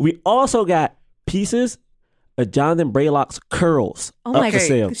glasses. We also got pieces of Jonathan Braylock's curls up for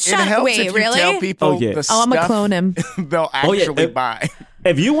sale. It helps if you tell people the stuff I'm going to clone him. They'll actually buy.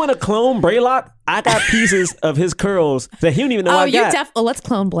 If you want to clone Braylock, I got pieces of his curls that he don't even know I got. Let's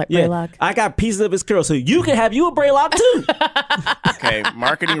clone Braylock. I got pieces of his curls, so you can have you a Braylock too. Okay,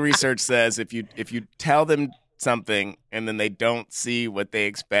 marketing research says if you tell them something and then they don't see what they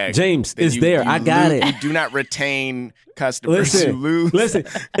expect. James, it's there. I got it. You do not retain customers. You lose. Listen,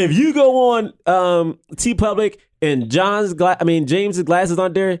 if you go on TeePublic and James's glasses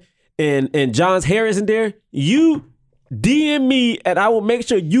aren't there and John's hair isn't there, you DM me and I will make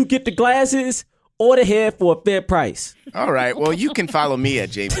sure you get the glasses or the hair for a fair price. All right. Well, you can follow me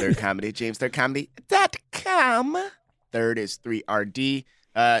at James Third Comedy, JamesThirdComedy.com. Third is 3RD.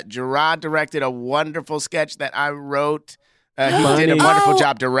 Gerard directed a wonderful sketch that I wrote. He did a wonderful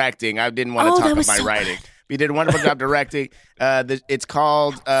job directing. I didn't want to talk about my writing. He did a wonderful job directing. It's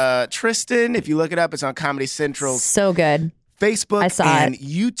called Tristan. If you look it up, it's on Comedy Central. So good. Facebook and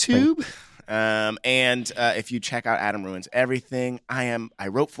YouTube. And if you check out Adam Ruins Everything, I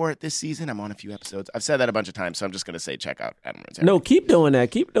wrote for it this season. I'm on a few episodes. I've said that a bunch of times, so I'm just going to say check out Adam Ruins Everything. No, keep doing that.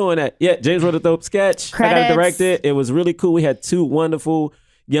 Keep doing that. Yeah, James wrote a dope sketch. Credits. I got to direct it. It was really cool. We had two wonderful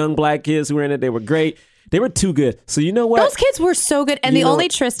young black kids who were in it. They were great. They were too good. So you know what? Those kids were so good. And the only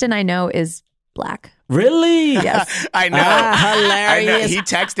Tristan I know is black. Really? Yes. I know. Hilarious. I know. He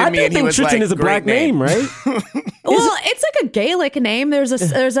texted me and he was Tristan like, is a black name, right? Well, it's like a Gaelic name. There's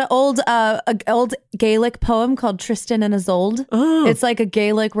an old Gaelic poem called Tristan and Isolde. Oh. It's like a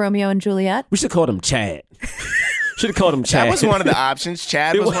Gaelic Romeo and Juliet. We should have called him Chad. Should have called him Chad. That was one of the options.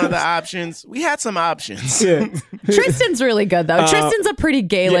 Chad was one of the options. We had some options. Yeah. Tristan's really good, though. Tristan's a pretty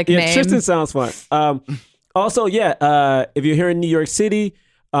Gaelic name. Tristan sounds fun. Also, if you're here in New York City,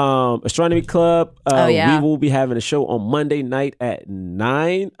 Astronomy Club, we will be having a show on Monday night at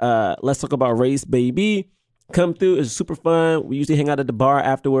 9. Let's talk about race, baby. Come through. It's super fun. We usually hang out at the bar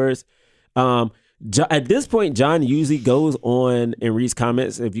afterwards. At this point, John usually goes on and reads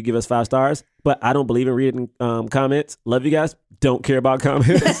comments if you give us 5 stars, but I don't believe in reading comments. Love you guys. Don't care about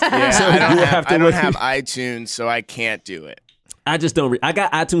comments. Yeah, so I don't have iTunes, so I can't do it. I just don't read. I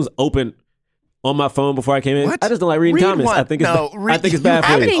got iTunes open on my phone before I came in. What? I just don't like reading comments. One. I think it's bad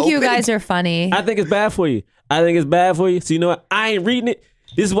for you. I think you guys are funny. I think it's bad for you. So you know what? I ain't reading it.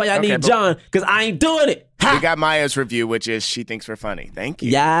 This is why I need John, because I ain't doing it. Ha! We got Maya's review, which is she thinks we're funny. Thank you.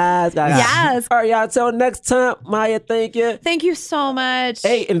 Yes. All right, y'all. Till next time, Maya, thank you. Thank you so much.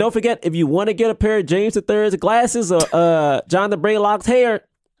 Hey, and don't forget, if you want to get a pair of James III's glasses or Jonathan Braylock's hair,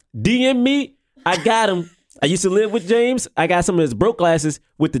 DM me. I got them. I used to live with James. I got some of his broke glasses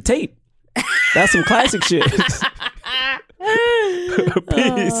with the tape. That's some classic shit.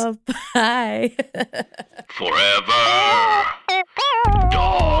 Peace. Bye. Forever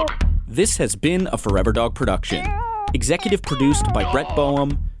Dog. This has been a Forever Dog production. Executive produced by Brett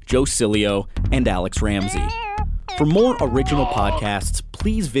Boehm, Joe Cilio, and Alex Ramsey. For more original podcasts,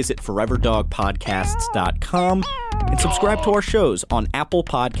 please visit foreverdogpodcasts.com and subscribe to our shows on Apple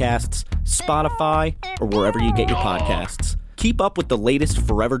Podcasts, Spotify, or wherever you get your podcasts. Keep up with the latest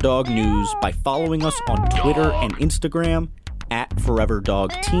Forever Dog news by following us on Twitter and Instagram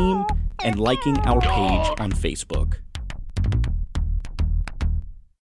 @ForeverDogTeam and liking our page on Facebook.